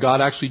moments when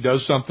God actually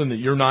does something that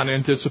you're not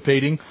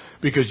anticipating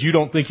because you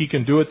don't think He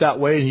can do it that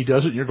way and He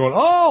does it and you're going,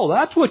 oh,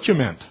 that's what you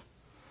meant.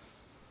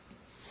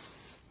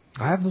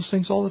 I have those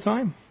things all the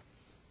time.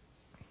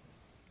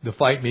 The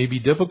fight may be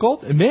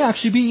difficult. It may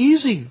actually be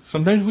easy.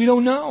 Sometimes we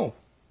don't know.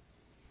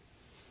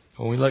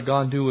 When we let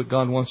God do what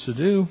God wants to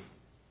do,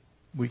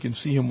 we can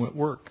see Him at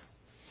work.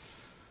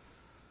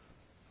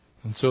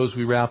 And so as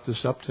we wrap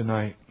this up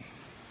tonight,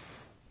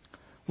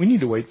 we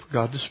need to wait for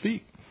God to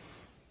speak.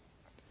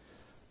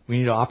 We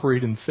need to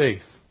operate in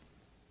faith.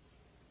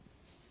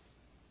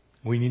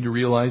 We need to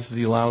realize that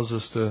He allows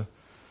us to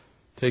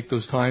take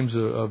those times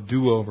of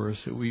do-overs.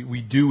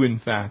 We do, in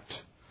fact,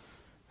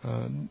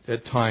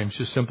 at times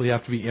just simply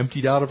have to be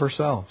emptied out of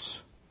ourselves.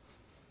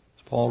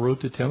 As Paul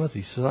wrote to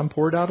Timothy, he says, I'm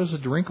poured out as a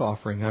drink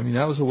offering. I mean,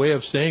 that was a way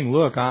of saying,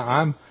 look,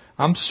 I'm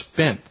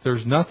spent.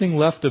 There's nothing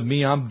left of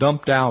me. I'm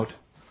dumped out.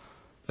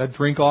 That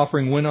drink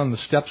offering went on the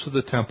steps of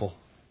the temple.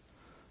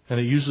 And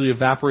it usually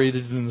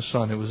evaporated in the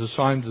sun. It was a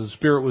sign that the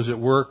Spirit was at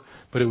work,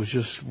 but it was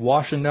just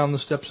washing down the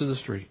steps of the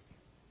street.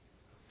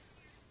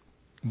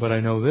 But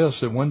I know this,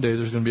 that one day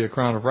there's going to be a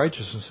crown of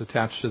righteousness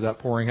attached to that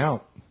pouring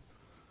out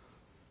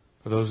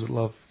for those that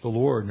love the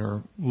Lord and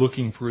are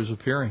looking for His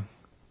appearing.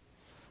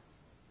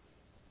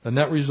 The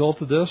net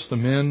result of this, the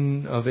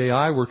men of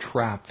Ai were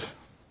trapped.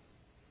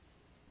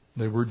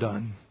 They were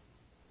done.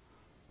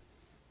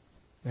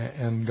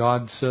 And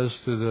God says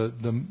to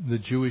the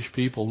Jewish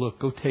people, look,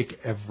 go take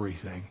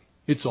everything.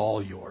 It's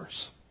all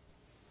yours.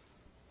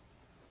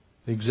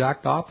 The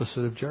exact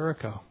opposite of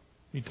Jericho.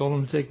 He told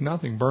them to take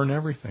nothing, burn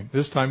everything.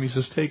 This time He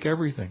says, take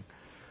everything.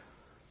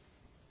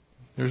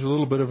 There's a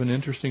little bit of an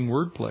interesting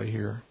wordplay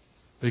here.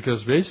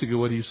 Because basically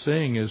what He's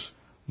saying is,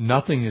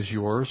 nothing is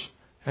yours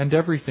and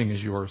everything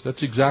is yours.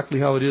 That's exactly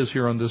how it is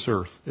here on this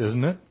earth,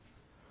 isn't it?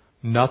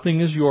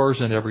 Nothing is yours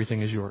and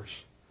everything is yours.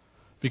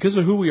 Because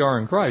of who we are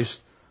in Christ,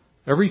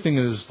 everything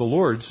that is the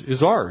Lord's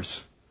is ours.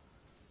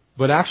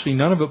 But actually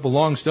none of it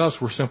belongs to us.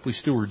 We're simply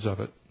stewards of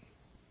it.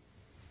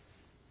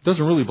 It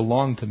doesn't really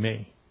belong to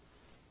me.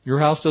 Your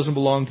house doesn't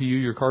belong to you.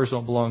 Your cars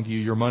don't belong to you.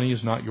 Your money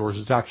is not yours.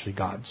 It's actually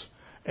God's.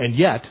 And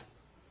yet,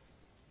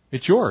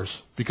 it's yours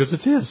because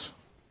it's His.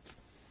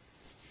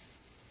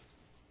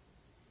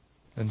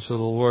 And so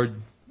the Lord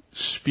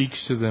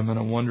speaks to them in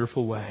a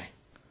wonderful way.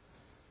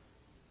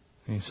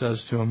 And He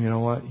says to them, you know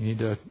what? You need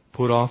to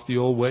put off the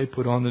old way,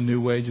 put on the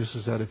new way, just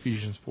as that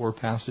Ephesians 4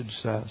 passage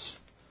says.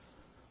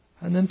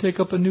 And then take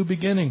up a new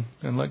beginning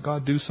and let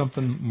God do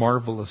something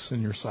marvelous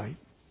in your sight.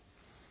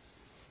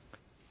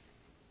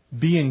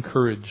 Be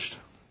encouraged.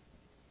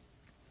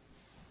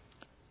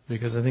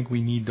 Because I think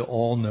we need to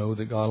all know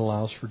that God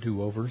allows for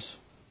do-overs.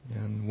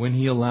 And when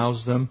He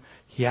allows them,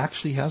 He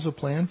actually has a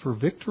plan for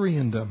victory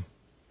in them.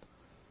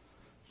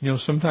 You know,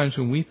 sometimes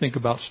when we think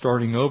about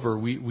starting over,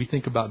 we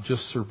think about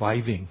just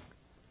surviving.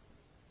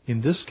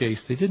 In this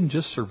case, they didn't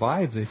just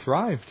survive, they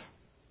thrived.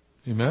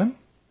 Amen?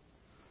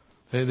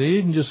 They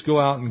didn't just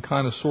go out and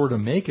kind of sort of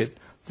make it.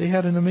 They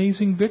had an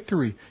amazing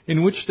victory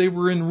in which they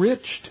were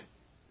enriched.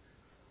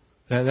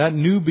 That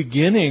new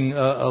beginning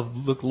of,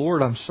 look,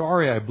 Lord, I'm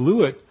sorry I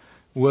blew it,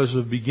 was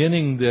a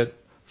beginning that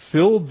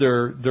filled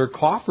their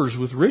coffers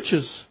with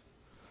riches.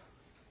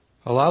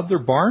 Allowed their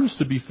barns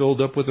to be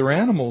filled up with their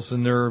animals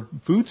and their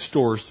food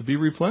stores to be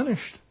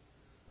replenished.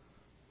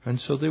 And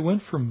so they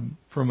went from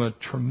a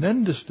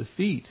tremendous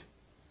defeat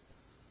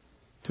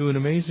to an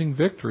amazing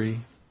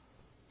victory,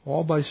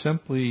 all by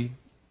simply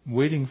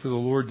waiting for the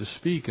Lord to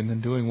speak and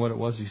then doing what it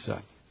was He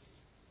said.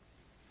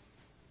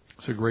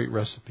 It's a great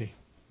recipe.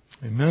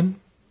 Amen?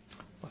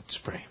 Let's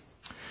pray.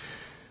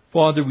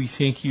 Father, we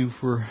thank You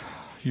for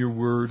Your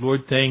Word.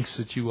 Lord, thanks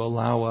that You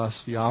allow us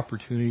the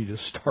opportunity to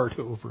start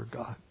over,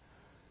 God.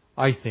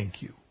 I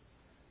thank You.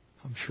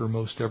 I'm sure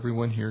most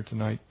everyone here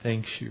tonight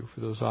thanks You for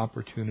those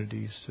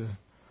opportunities to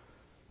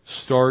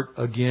start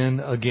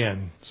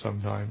again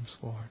sometimes,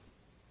 Lord.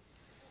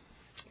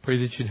 Pray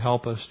that You'd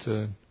help us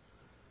to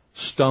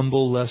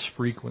stumble less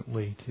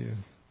frequently, to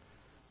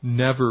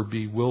never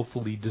be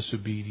willfully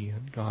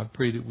disobedient. God,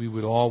 pray that we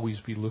would always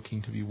be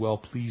looking to be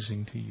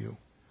well-pleasing to You.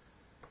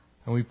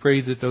 And we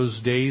pray that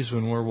those days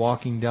when we're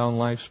walking down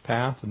life's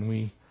path and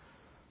we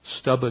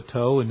stub a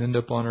toe and end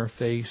up on our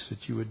face,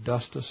 that You would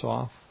dust us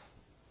off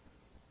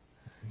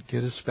and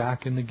get us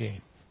back in the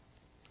game.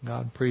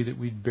 God, pray that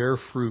we'd bear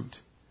fruit,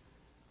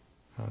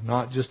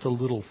 not just a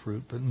little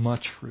fruit, but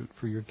much fruit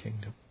for Your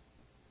kingdom.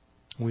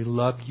 We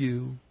love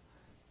You.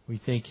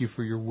 We thank You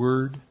for Your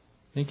Word.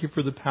 Thank You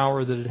for the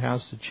power that it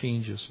has to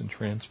change us and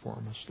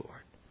transform us,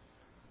 Lord.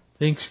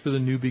 Thanks for the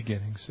new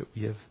beginnings that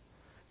we have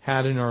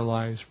had in our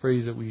lives.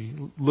 Pray that we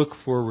look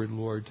forward,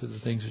 Lord, to the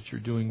things that You're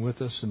doing with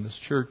us in this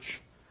church.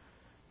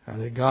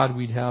 That God,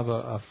 we'd have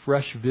a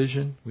fresh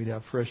vision. We'd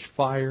have fresh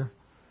fire.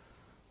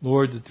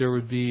 Lord, that there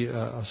would be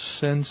a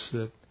sense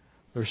that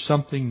there's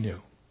something new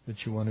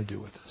that You want to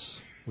do with us.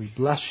 We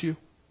bless You.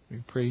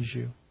 We praise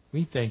You.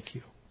 We thank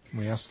You.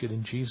 And we ask it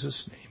in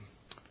Jesus'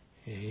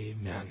 name.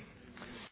 Amen.